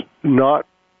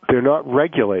they're not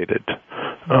regulated.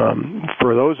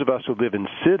 For those of us who live in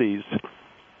cities,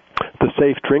 the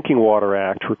Safe Drinking Water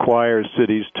Act requires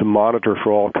cities to monitor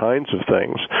for all kinds of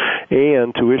things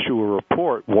and to issue a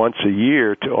report once a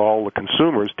year to all the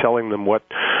consumers telling them what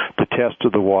the tests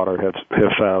of the water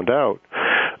have found out.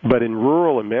 But in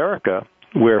rural America,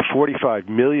 where 45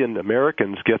 million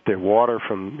Americans get their water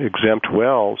from exempt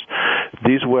wells,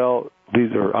 these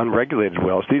are unregulated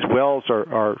wells. These wells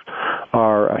are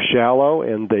shallow,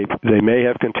 and they may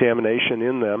have contamination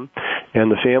in them,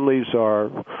 and the families are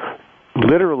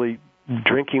literally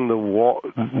drinking the water.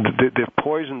 They've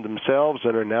poisoned themselves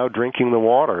and are now drinking the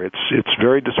water. It's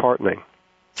very disheartening.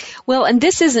 Well, and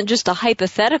this isn't just a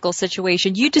hypothetical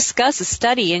situation. You discuss a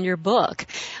study in your book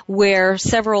where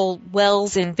several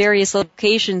wells in various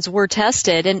locations were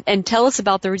tested, and tell us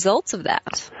about the results of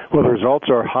that. Well, the results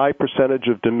are a high percentage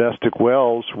of domestic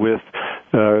wells with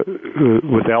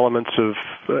elements of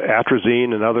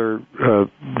atrazine and other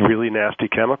really nasty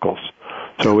chemicals.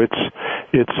 So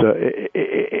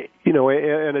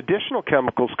and additional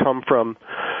chemicals come from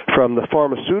the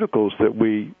pharmaceuticals that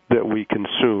we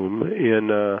consume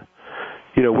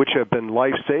which have been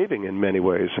life-saving in many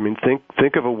ways. I mean,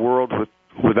 think of a world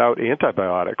without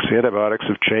antibiotics. Antibiotics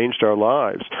have changed our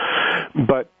lives.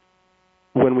 But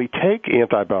when we take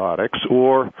antibiotics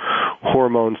or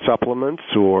hormone supplements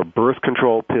or birth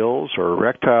control pills or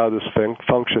erectile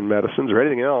dysfunction medicines or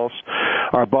anything else,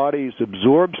 our bodies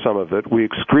absorb some of it, we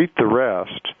excrete the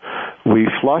rest, we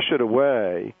flush it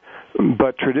away,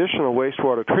 but traditional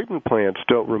wastewater treatment plants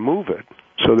don't remove it.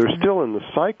 So they're still in the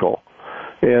cycle.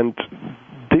 And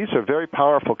these are very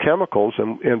powerful chemicals,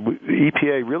 and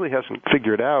EPA really hasn't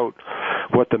figured out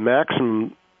what the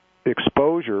maximum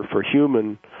exposure for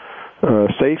human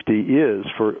safety is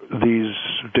for these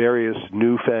various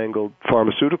newfangled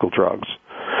pharmaceutical drugs.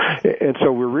 And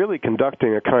so we're really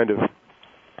conducting a kind of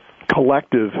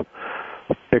collective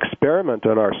experiment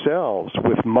on ourselves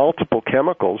with multiple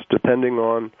chemicals depending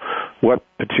on what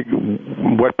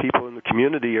people in the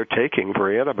community are taking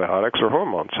for antibiotics or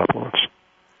hormone supplements.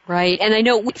 Right. And I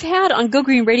know we've had on Go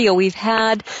Green Radio, we've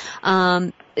had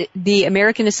the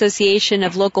American Association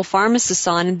of Local Pharmacists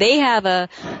on, and they have a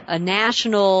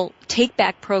national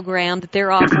take-back program that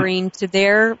they're offering to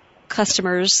their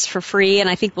customers for free, and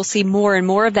I think we'll see more and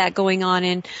more of that going on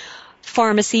in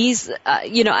pharmacies.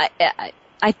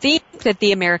 I think that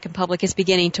the American public is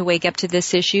beginning to wake up to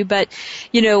this issue, but,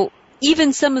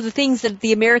 even some of the things that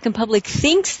the American public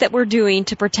thinks that we're doing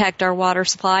to protect our water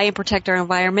supply and protect our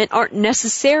environment aren't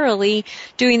necessarily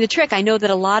doing the trick. I know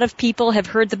that a lot of people have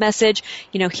heard the message,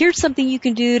 here's something you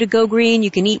can do to go green.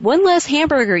 You can eat one less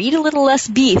hamburger, eat a little less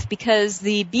beef, because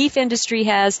the beef industry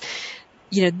has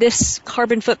this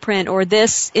carbon footprint or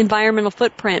this environmental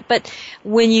footprint. But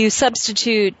when you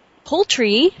substitute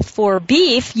poultry for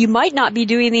beef, you might not be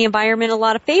doing the environment a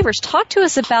lot of favors. Talk to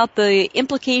us about the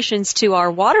implications to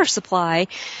our water supply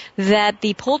that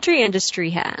the poultry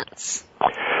industry has.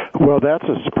 Well, that's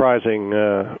a surprising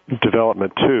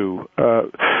development, too.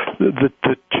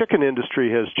 The chicken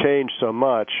industry has changed so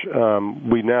much.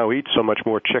 We now eat so much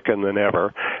more chicken than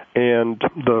ever. And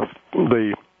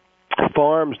the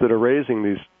farms that are raising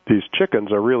these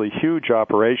chickens are really huge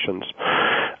operations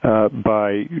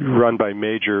run by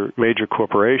major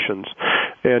corporations,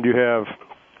 and you have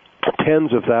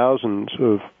tens of thousands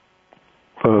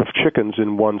of chickens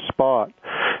in one spot,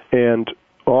 and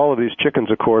all of these chickens,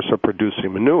 of course, are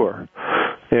producing manure.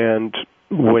 And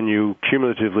when you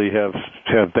cumulatively have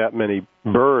that many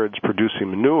birds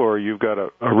producing manure, you've got a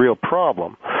real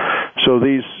problem. So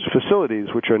these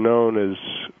facilities, which are known as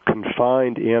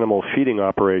confined animal feeding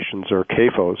operations, or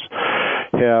CAFOs,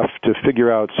 have to figure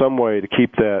out some way to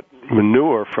keep that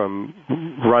manure from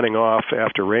running off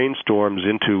after rainstorms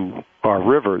into our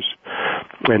rivers.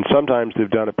 And sometimes they've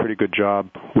done a pretty good job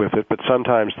with it, but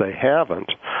sometimes they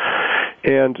haven't.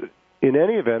 And in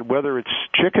any event, whether it's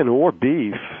chicken or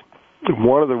beef,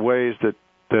 one of the ways that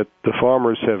the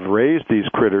farmers have raised these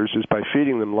critters is by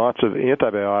feeding them lots of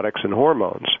antibiotics and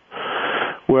hormones.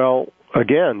 Well,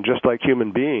 again, just like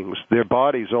human beings, their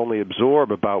bodies only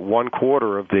absorb about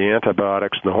 1/4 of the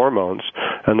antibiotics and the hormones,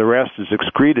 and the rest is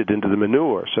excreted into the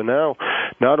manure. So now,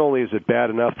 not only is it bad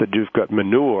enough that you've got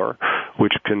manure,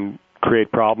 which can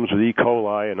create problems with E.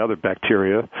 coli and other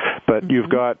bacteria, but you've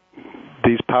got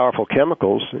these powerful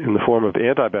chemicals in the form of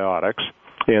antibiotics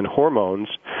and hormones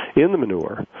in the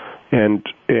manure. And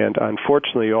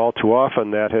unfortunately, all too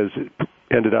often, that has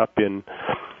ended up in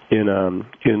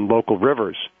local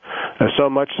rivers. So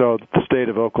much so that the state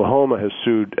of Oklahoma has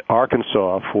sued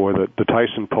Arkansas for the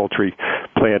Tyson poultry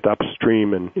plant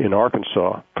upstream in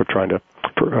Arkansas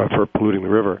for polluting the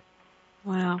river.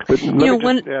 Wow. But let me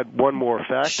just add one more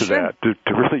fact to that, to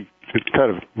really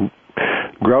kind of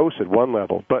gross at one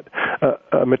level. But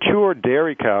a mature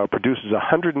dairy cow produces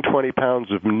 120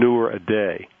 pounds of manure a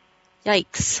day.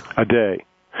 Yikes. A day.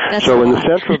 That's so in the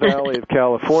Central Valley of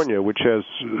California, which has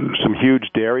some huge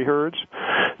dairy herds,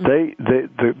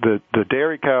 the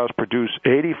dairy cows produce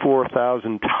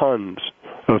 84,000 tons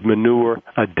of manure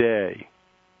a day.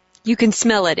 You can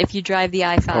smell it if you drive the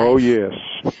I-5. Oh, yes.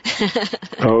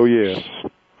 Oh, yes.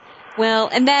 Well,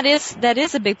 and that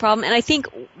is a big problem. And I think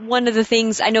one of the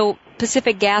things, I know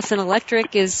Pacific Gas and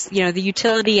Electric is, the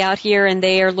utility out here, and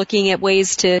they are looking at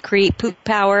ways to create poop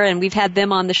power, and we've had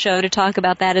them on the show to talk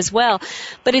about that as well.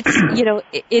 But it's,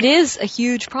 it is a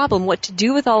huge problem what to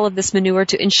do with all of this manure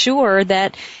to ensure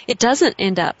that it doesn't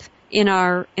end up in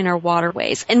our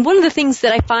waterways. And one of the things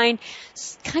that I find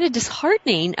kind of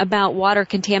disheartening about water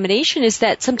contamination is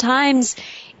that sometimes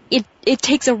it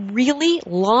takes a really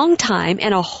long time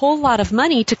and a whole lot of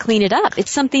money to clean it up.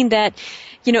 It's something that,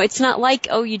 it's not like,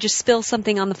 you just spill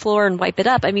something on the floor and wipe it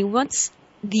up. I mean, once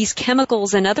these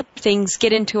chemicals and other things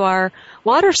get into our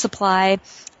water supply,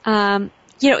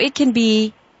 it can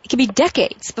be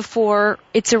decades before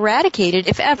it's eradicated,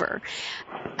 if ever.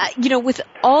 With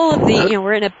all of the,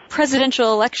 we're in a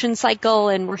presidential election cycle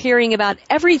and we're hearing about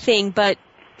everything but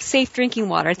safe drinking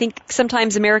water. I think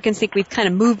sometimes Americans think we've kind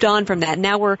of moved on from that.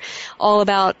 Now we're all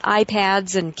about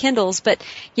iPads and Kindles, but,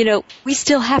 we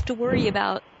still have to worry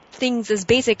about things as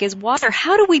basic as water.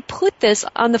 How do we put this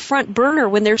on the front burner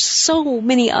when there's so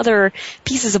many other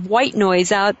pieces of white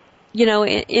noise out,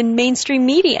 in mainstream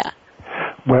media?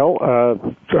 Well,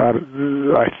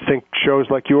 I think shows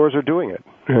like yours are doing it,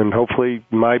 and hopefully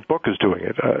my book is doing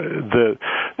it.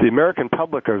 The American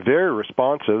public are very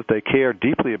responsive. They care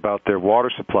deeply about their water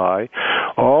supply.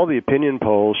 All the opinion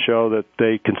polls show that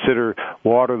they consider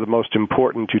water the most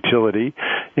important utility,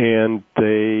 and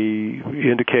they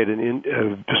indicate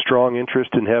a strong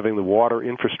interest in having the water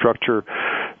infrastructure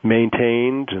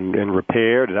maintained and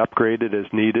repaired and upgraded as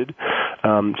needed.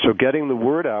 So getting the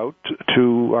word out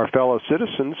to our fellow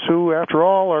citizens who, after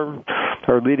all,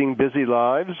 are leading busy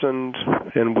lives, and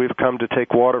we've come to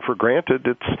take water for granted.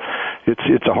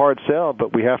 It's a hard sell,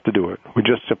 but we have to do it. We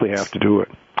just simply have to do it.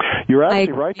 You're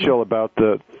absolutely right, Jill, about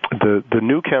the the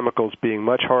new chemicals being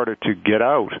much harder to get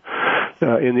out.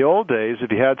 In the old days,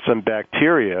 if you had some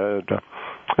bacteria,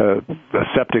 a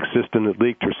septic system that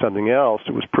leaked or something else,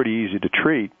 it was pretty easy to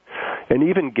treat. And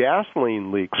even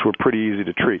gasoline leaks were pretty easy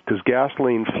to treat because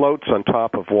gasoline floats on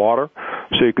top of water,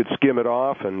 so you could skim it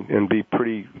off and be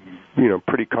pretty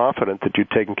confident that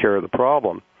you'd taken care of the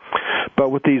problem. But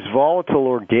with these volatile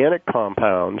organic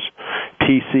compounds,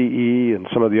 TCE and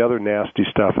some of the other nasty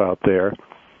stuff out there,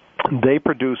 they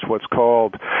produce what's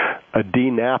called a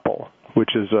DNAPL,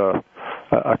 which is a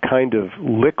kind of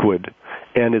liquid,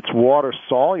 and it's water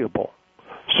soluble.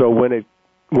 So when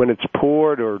it's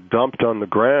poured or dumped on the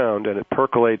ground and it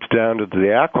percolates down to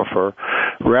the aquifer,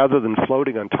 rather than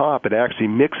floating on top, it actually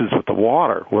mixes with the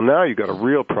water. Well, now you've got a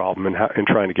real problem in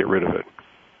trying to get rid of it.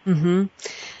 Mm-hmm.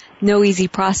 No easy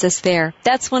process there.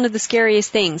 That's one of the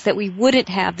scariest things, that we wouldn't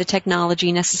have the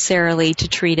technology necessarily to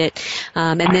treat it,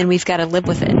 and then we've got to live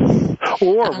with it.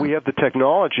 Or we have the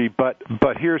technology, but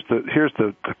here's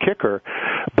the kicker,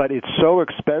 but it's so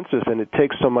expensive and it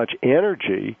takes so much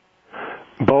energy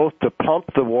both to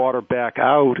pump the water back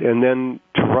out and then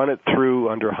to run it through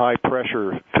under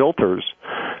high-pressure filters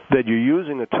that you're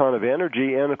using a ton of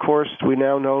energy, and, of course, we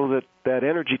now know that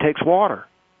energy takes water.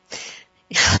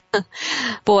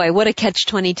 Boy, what a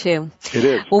catch-22. It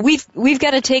is. Well, we've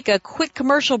got to take a quick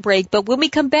commercial break, but when we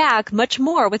come back, much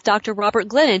more with Dr. Robert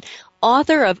Glennon,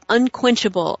 author of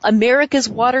Unquenchable, America's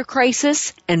Water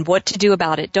Crisis and What to Do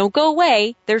About It. Don't go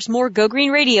away. There's more Go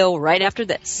Green Radio right after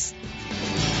this.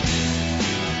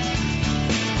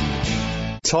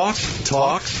 Talk,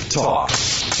 talk, talk.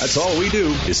 That's all we do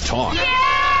is talk.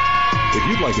 If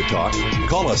you'd like to talk,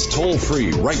 call us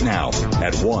toll-free right now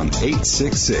at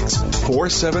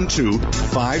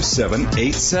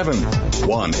 1-866-472-5787.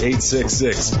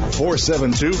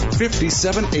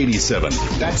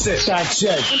 1-866-472-5787. That's it.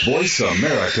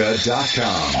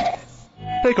 VoiceAmerica.com.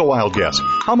 Take a wild guess.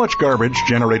 How much garbage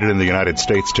generated in the United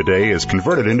States today is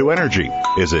converted into energy?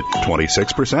 Is it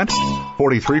 26%,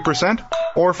 43%,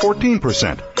 or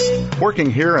 14%?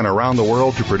 Working here and around the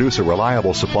world to produce a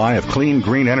reliable supply of clean,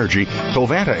 green energy,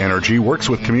 Covanta Energy works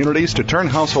with communities to turn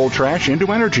household trash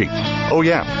into energy. Oh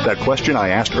yeah, that question I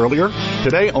asked earlier?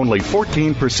 Today, only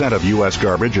 14% of U.S.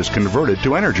 garbage is converted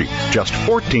to energy. Just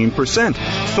 14%.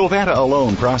 Covanta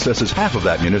alone processes half of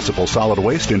that municipal solid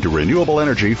waste into renewable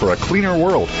energy for a cleaner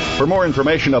world. For more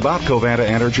information about Covanta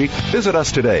Energy, visit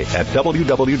us today at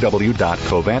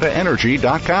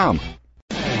www.covantaenergy.com.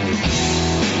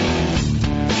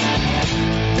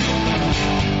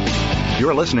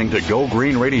 You're listening to Go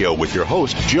Green Radio with your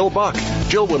host, Jill Buck.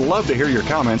 Jill would love to hear your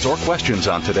comments or questions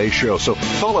on today's show, so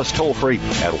call us toll-free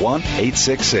at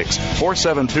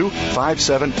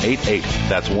 1-866-472-5788.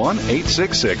 That's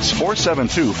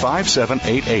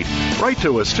 1-866-472-5788. Write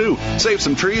to us, too. Save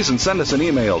some trees and send us an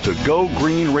email to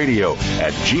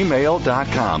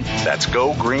gogreenradio@gmail.com. That's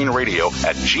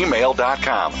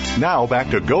gogreenradio@gmail.com. Now back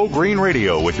to Go Green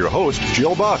Radio with your host,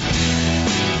 Jill Buck.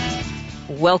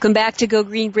 Welcome back to Go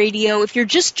Green Radio. If you're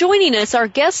just joining us, our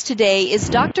guest today is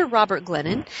Dr. Robert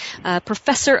Glennon,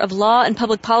 professor of law and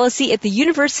public policy at the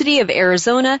University of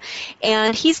Arizona,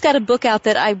 and he's got a book out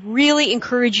that I really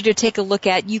encourage you to take a look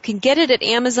at. You can get it at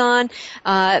Amazon,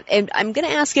 and I'm going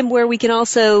to ask him where we can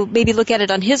also maybe look at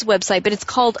it on his website, but it's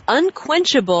called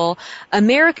Unquenchable,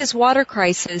 America's Water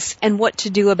Crisis and What to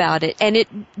Do About It. And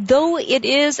though it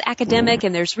is academic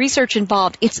and there's research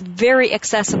involved, it's very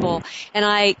accessible, and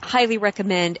I highly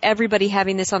recommend everybody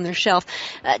having this on their shelf.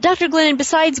 Dr. Glennon,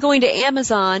 besides going to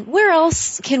Amazon, where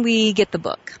else can we get the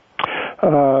book?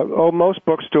 Most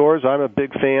bookstores. I'm a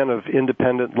big fan of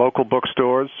independent local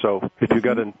bookstores, so if you've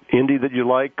got an indie that you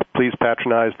like, please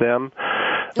patronize them.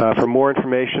 For more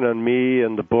information on me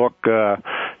and the book,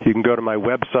 you can go to my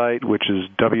website, which is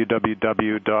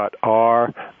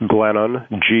www.rglennon,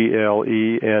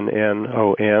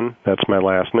 Glennon, that's my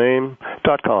last name,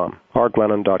 .com,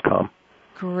 rglennon.com.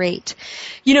 Great.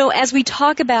 You know, as we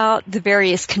talk about the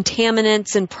various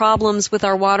contaminants and problems with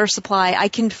our water supply, I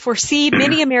can foresee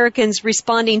many Americans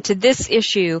responding to this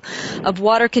issue of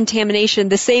water contamination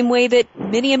the same way that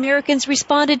many Americans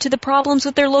responded to the problems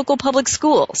with their local public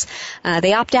schools.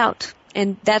 They opt out.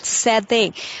 And that's a sad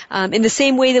thing. In the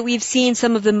same way that we've seen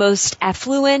some of the most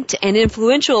affluent and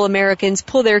influential Americans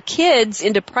pull their kids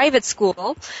into private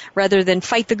school rather than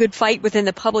fight the good fight within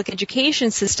the public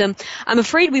education system, I'm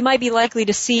afraid we might be likely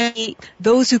to see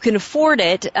those who can afford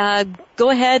it go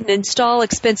ahead and install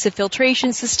expensive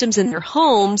filtration systems in their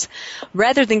homes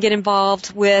rather than get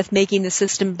involved with making the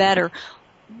system better.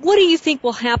 What do you think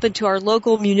will happen to our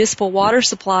local municipal water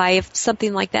supply if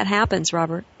something like that happens,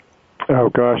 Robert? Oh,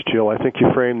 gosh, Jill, I think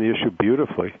you framed the issue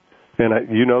beautifully.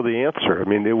 And you know the answer. I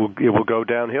mean, it will go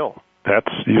downhill.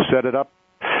 You set it up,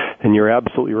 and you're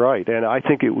absolutely right. And I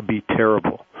think it would be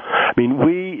terrible. I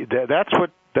mean, that's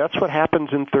what happens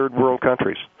in third world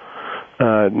countries.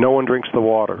 No one drinks the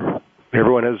water.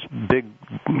 Everyone has big,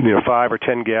 5 or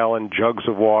 10 gallon jugs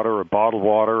of water or bottled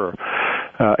water,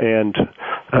 and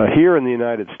here in the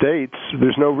United States,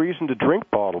 there's no reason to drink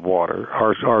bottled water.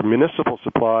 Our municipal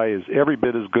supply is every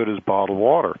bit as good as bottled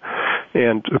water,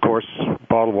 and of course,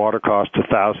 bottled water costs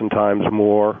 1,000 times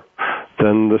more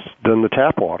than the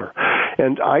tap water.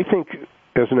 And I think,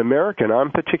 as an American,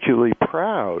 I'm particularly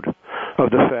proud of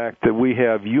the fact that we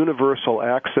have universal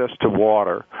access to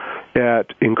water at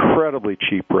incredibly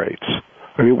cheap rates.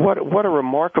 I mean, what a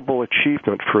remarkable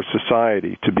achievement for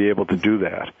society to be able to do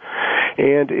that.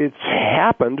 And it's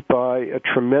happened by a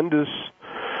tremendous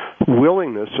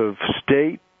willingness of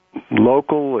state,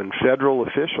 local, and federal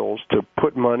officials to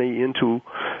put money into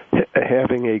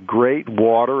having a great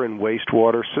water and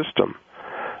wastewater system.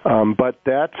 But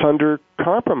that's under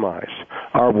compromise.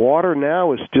 Our water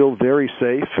now is still very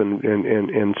safe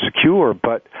and secure,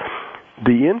 but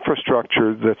the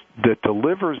infrastructure that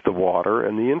delivers the water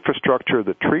and the infrastructure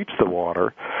that treats the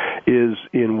water is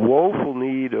in woeful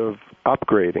need of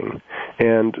upgrading.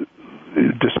 And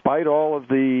despite all of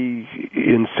the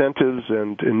incentives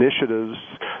and initiatives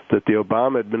that the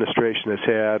Obama administration has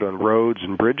had on roads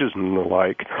and bridges and the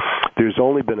like, there's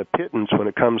only been a pittance when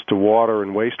it comes to water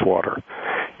and wastewater.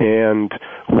 And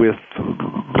with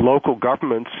local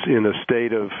governments in a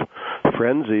state of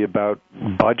frenzy about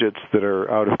budgets that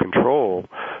are out of control,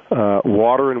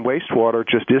 water and wastewater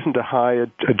just isn't a high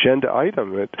agenda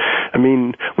item. I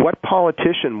mean, what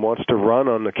politician wants to run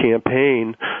on the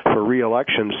campaign for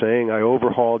re-election saying, "I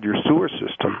overhauled your sewer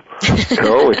system"? It's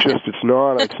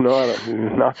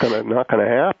not going to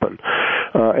happen.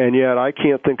 And yet, I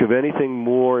can't think of anything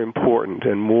more important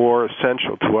and more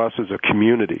essential to us as a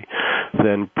community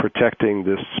than protecting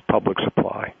this public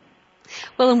supply.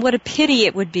 Well, and what a pity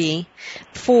it would be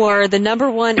for the number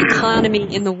one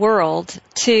economy in the world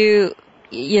to,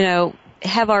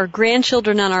 have our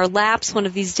grandchildren on our laps one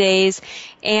of these days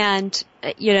and,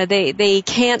 they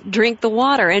can't drink the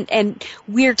water. And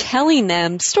we're telling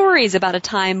them stories about a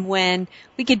time when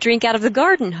we could drink out of the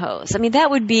garden hose. I mean, that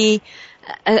would be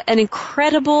an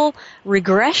incredible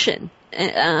regression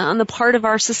on the part of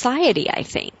our society, I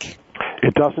think.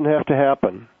 It doesn't have to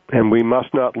happen, and we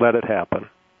must not let it happen.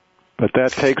 But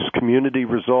that takes community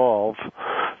resolve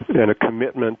and a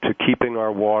commitment to keeping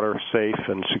our water safe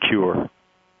and secure.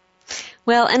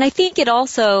 Well, and I think it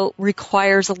also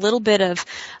requires a little bit of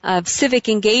civic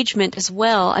engagement as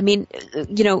well. I mean,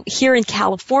 here in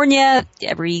California,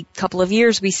 every couple of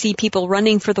years we see people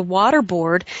running for the water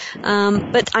board,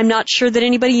 but I'm not sure that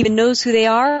anybody even knows who they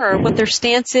are or what their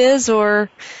stance is or,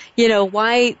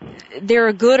 why they're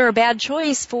a good or a bad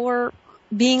choice for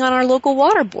being on our local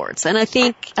water boards. And I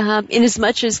think in as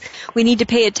much as we need to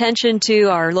pay attention to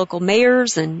our local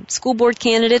mayors and school board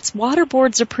candidates, water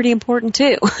boards are pretty important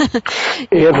too.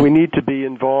 And we need to be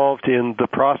involved in the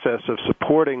process of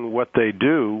supporting what they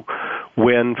do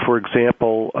when, for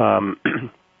example,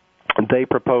 they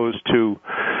propose to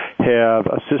have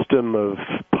a system of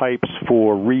pipes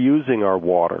for reusing our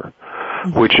water,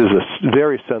 which is a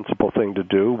very sensible thing to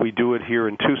do. We do it here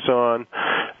in Tucson,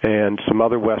 and some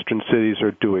other western cities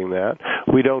are doing that.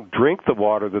 We don't drink the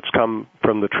water that's come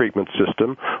from the treatment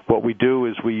system. What we do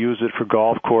is we use it for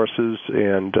golf courses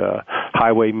and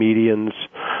highway medians.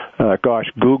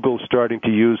 Google's starting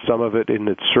to use some of it in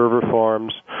its server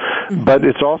farms. But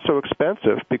it's also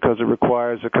expensive because it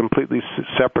requires a completely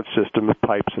separate system of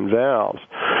pipes and valves.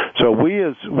 So we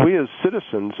as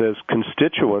citizens, as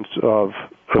constituents of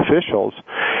officials,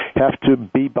 have to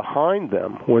be behind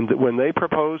them when they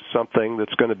propose something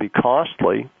that's going to be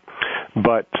costly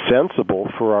but sensible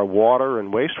for our water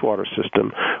and wastewater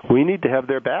system. We need to have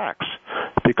their backs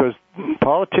because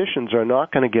politicians are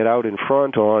not going to get out in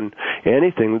front on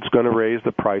anything that's going to raise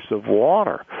the price of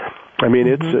water. I mean,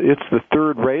 it's the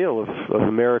third rail of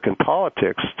American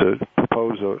politics to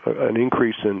propose an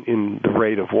increase in the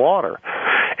rate of water.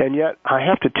 And yet, I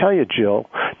have to tell you, Jill,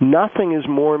 nothing is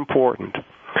more important.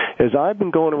 As I've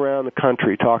been going around the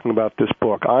country talking about this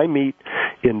book, I meet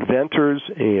inventors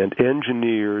and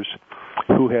engineers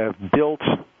who have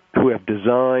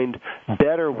designed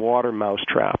better water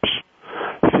mousetraps.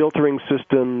 Filtering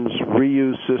systems,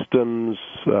 reuse systems,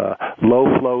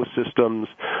 low-flow systems.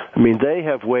 I mean, they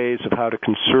have ways of how to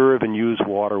conserve and use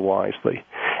water wisely.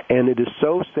 And it is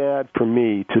so sad for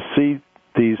me to see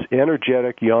these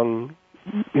energetic young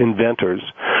inventors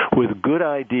with good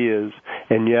ideas,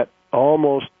 and yet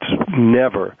almost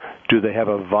never do they have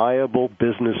a viable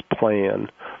business plan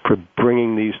for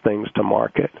bringing these things to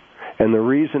market. And the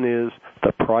reason is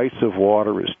the price of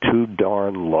water is too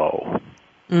darn low.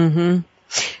 Mm-hmm.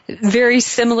 Very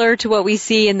similar to what we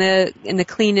see in the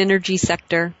clean energy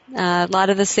sector. A lot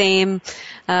of the same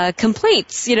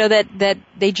complaints, that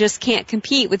they just can't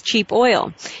compete with cheap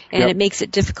oil, and It makes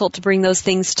it difficult to bring those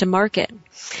things to market.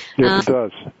 Yes, it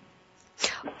does.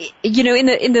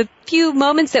 In the few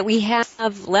moments that we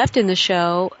have left in the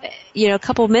show, a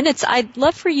couple of minutes, I'd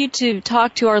love for you to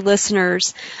talk to our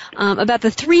listeners about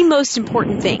the 3 most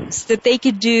important things that they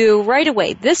could do right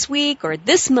away this week or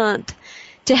this month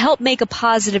to help make a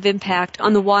positive impact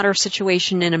on the water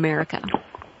situation in America.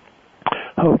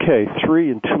 Okay,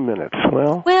 3 in 2 minutes.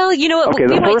 Well, you know what? Okay,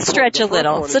 we might stretch a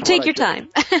little, so take your time.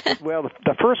 Well,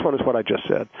 the first one is what I just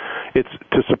said. It's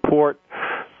to support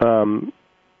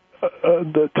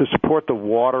the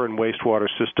water and wastewater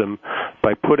system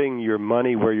by putting your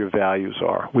money where your values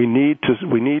are. We need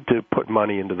to put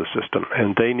money into the system,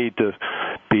 and they need to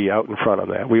be out in front of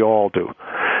that. We all do.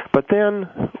 But then,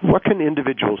 what can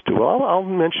individuals do? Well, I'll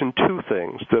mention 2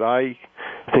 things that I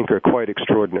think are quite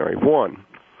extraordinary. One,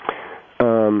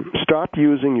 stop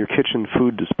using your kitchen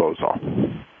food disposal,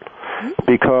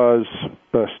 because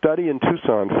a study in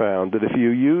Tucson found that if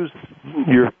you use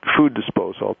your food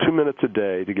disposal 2 minutes a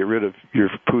day to get rid of your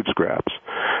food scraps,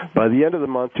 by the end of the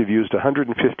month you've used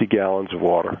 150 gallons of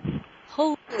water.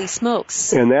 Holy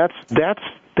smokes! And that's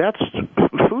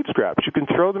food scraps. You can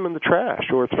throw them in the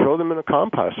trash or throw them in a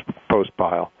compost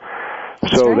pile.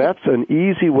 So that's an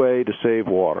easy way to save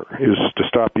water, is to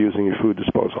stop using your food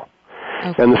disposal.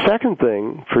 Okay. And the second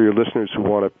thing for your listeners who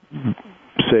want to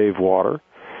save water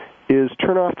is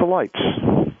turn off the lights.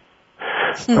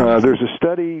 There's a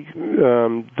study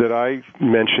that I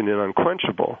mentioned in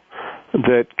Unquenchable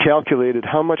that calculated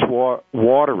how much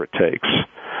water it takes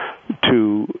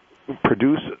to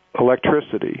produce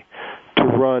electricity to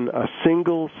run a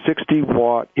single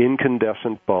 60-watt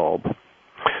incandescent bulb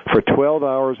for 12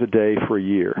 hours a day for a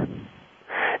year.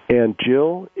 And,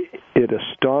 Jill, it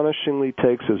astonishingly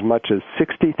takes as much as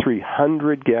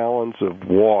 6,300 gallons of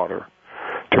water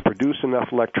to produce enough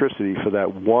electricity for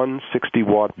that one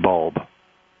 60-watt bulb.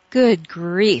 Good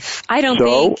grief. I don't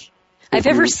think I've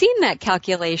ever seen that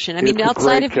calculation. I mean,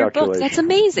 outside of your book, that's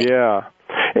amazing. Yeah.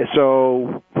 And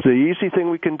so the easy thing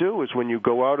we can do is when you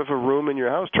go out of a room in your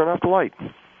house, turn off the light,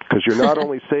 because you're not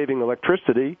only saving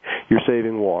electricity, you're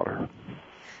saving water.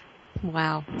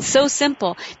 Wow. So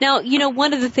simple. Now,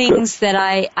 one of the things that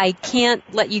I can't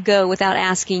let you go without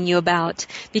asking you about,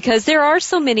 because there are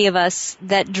so many of us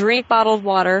that drink bottled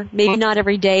water, maybe not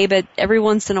every day, but every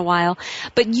once in a while.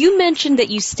 But you mentioned that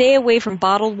you stay away from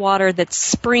bottled water that's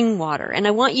spring water, and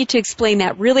I want you to explain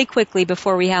that really quickly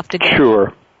before we have to go.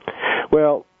 Sure.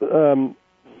 Well, that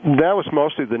was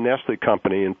mostly the Nestle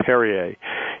company in Perrier,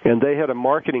 and they had a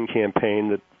marketing campaign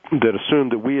that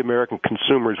assumed that we American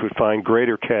consumers would find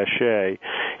greater cachet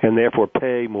and therefore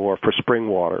pay more for spring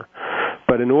water.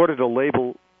 But in order to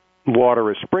label water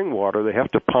as spring water, they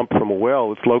have to pump from a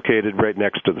well that's located right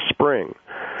next to the spring.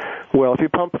 Well, if you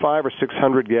pump 500 or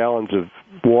 600 gallons of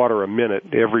water a minute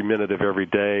of every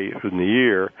day in the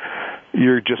year,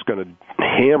 you're just going to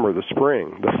hammer the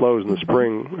spring. The flows in the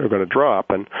spring are going to drop,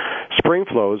 and spring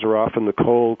flows are often the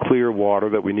cold, clear water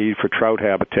that we need for trout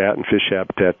habitat and fish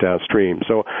habitat downstream.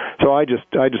 So I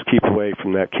just keep away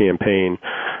from that campaign.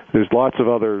 There's lots of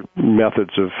other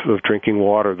methods of drinking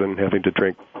water than having to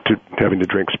drink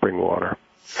spring water.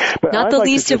 But not the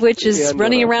least of which is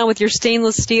running around with your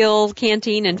stainless steel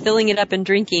canteen and filling it up in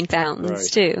drinking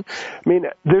fountains, too. I mean,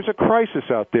 there's a crisis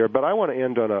out there, but I want to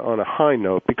end on a high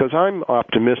note because I'm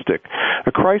optimistic.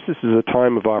 A crisis is a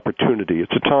time of opportunity.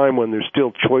 It's a time when there's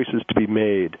still choices to be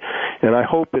made. And I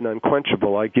hope in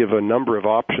Unquenchable I give a number of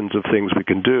options of things we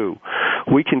can do.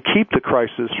 We can keep the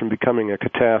crisis from becoming a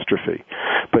catastrophe.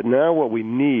 But now what we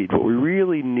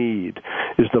really need,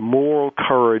 is the moral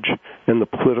courage and the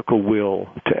political will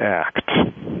to act.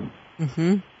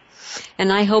 Mm-hmm.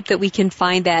 And I hope that we can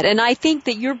find that. And I think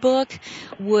that your book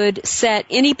would set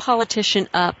any politician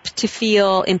up to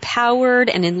feel empowered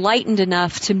and enlightened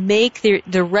enough to make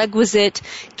the requisite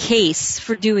case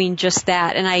for doing just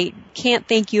that. And I can't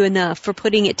thank you enough for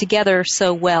putting it together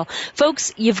so well.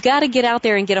 Folks, you've got to get out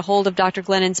there and get a hold of Dr.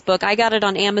 Glennon's book. I got it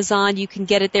on Amazon. You can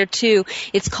get it there too.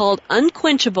 It's called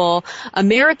Unquenchable,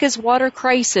 America's Water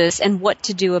Crisis and What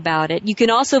to Do About It. You can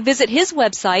also visit his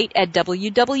website at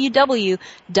www.rglennon,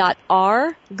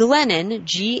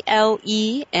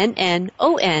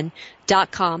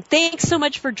 GLENNON.com. Thanks so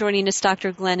much for joining us,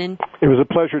 Dr. Glennon. It was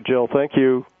a pleasure, Jill. Thank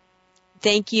you.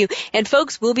 Thank you. And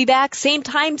folks, we'll be back same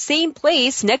time, same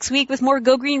place next week with more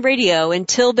Go Green Radio.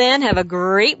 Until then, have a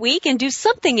great week and do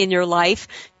something in your life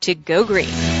to go green.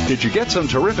 Did you get some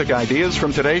terrific ideas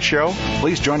from today's show?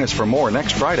 Please join us for more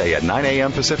next Friday at 9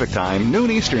 a.m. Pacific Time,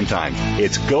 noon Eastern Time.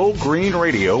 It's Go Green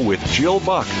Radio with Jill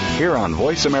Buck here on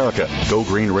Voice America. Go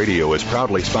Green Radio is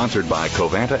proudly sponsored by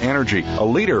Covanta Energy, a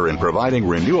leader in providing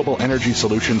renewable energy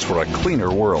solutions for a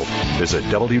cleaner world. Visit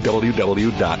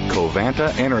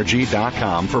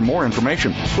www.covantaenergy.com for more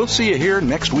information. We'll see you here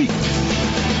next week.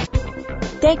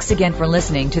 Thanks again for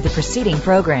listening to the preceding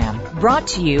program, brought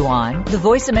to you on the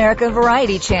Voice America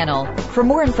Variety Channel. For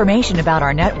more information about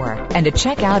our network and to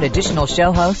check out additional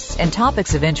show hosts and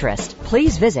topics of interest,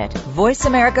 please visit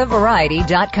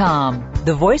voiceamericavariety.com.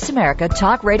 The Voice America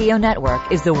Talk Radio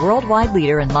Network is the worldwide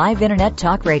leader in live Internet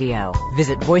talk radio.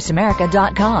 Visit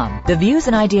voiceamerica.com. The views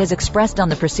and ideas expressed on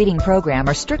the preceding program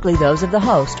are strictly those of the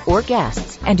host or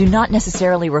guests and do not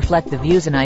necessarily reflect the views and ideas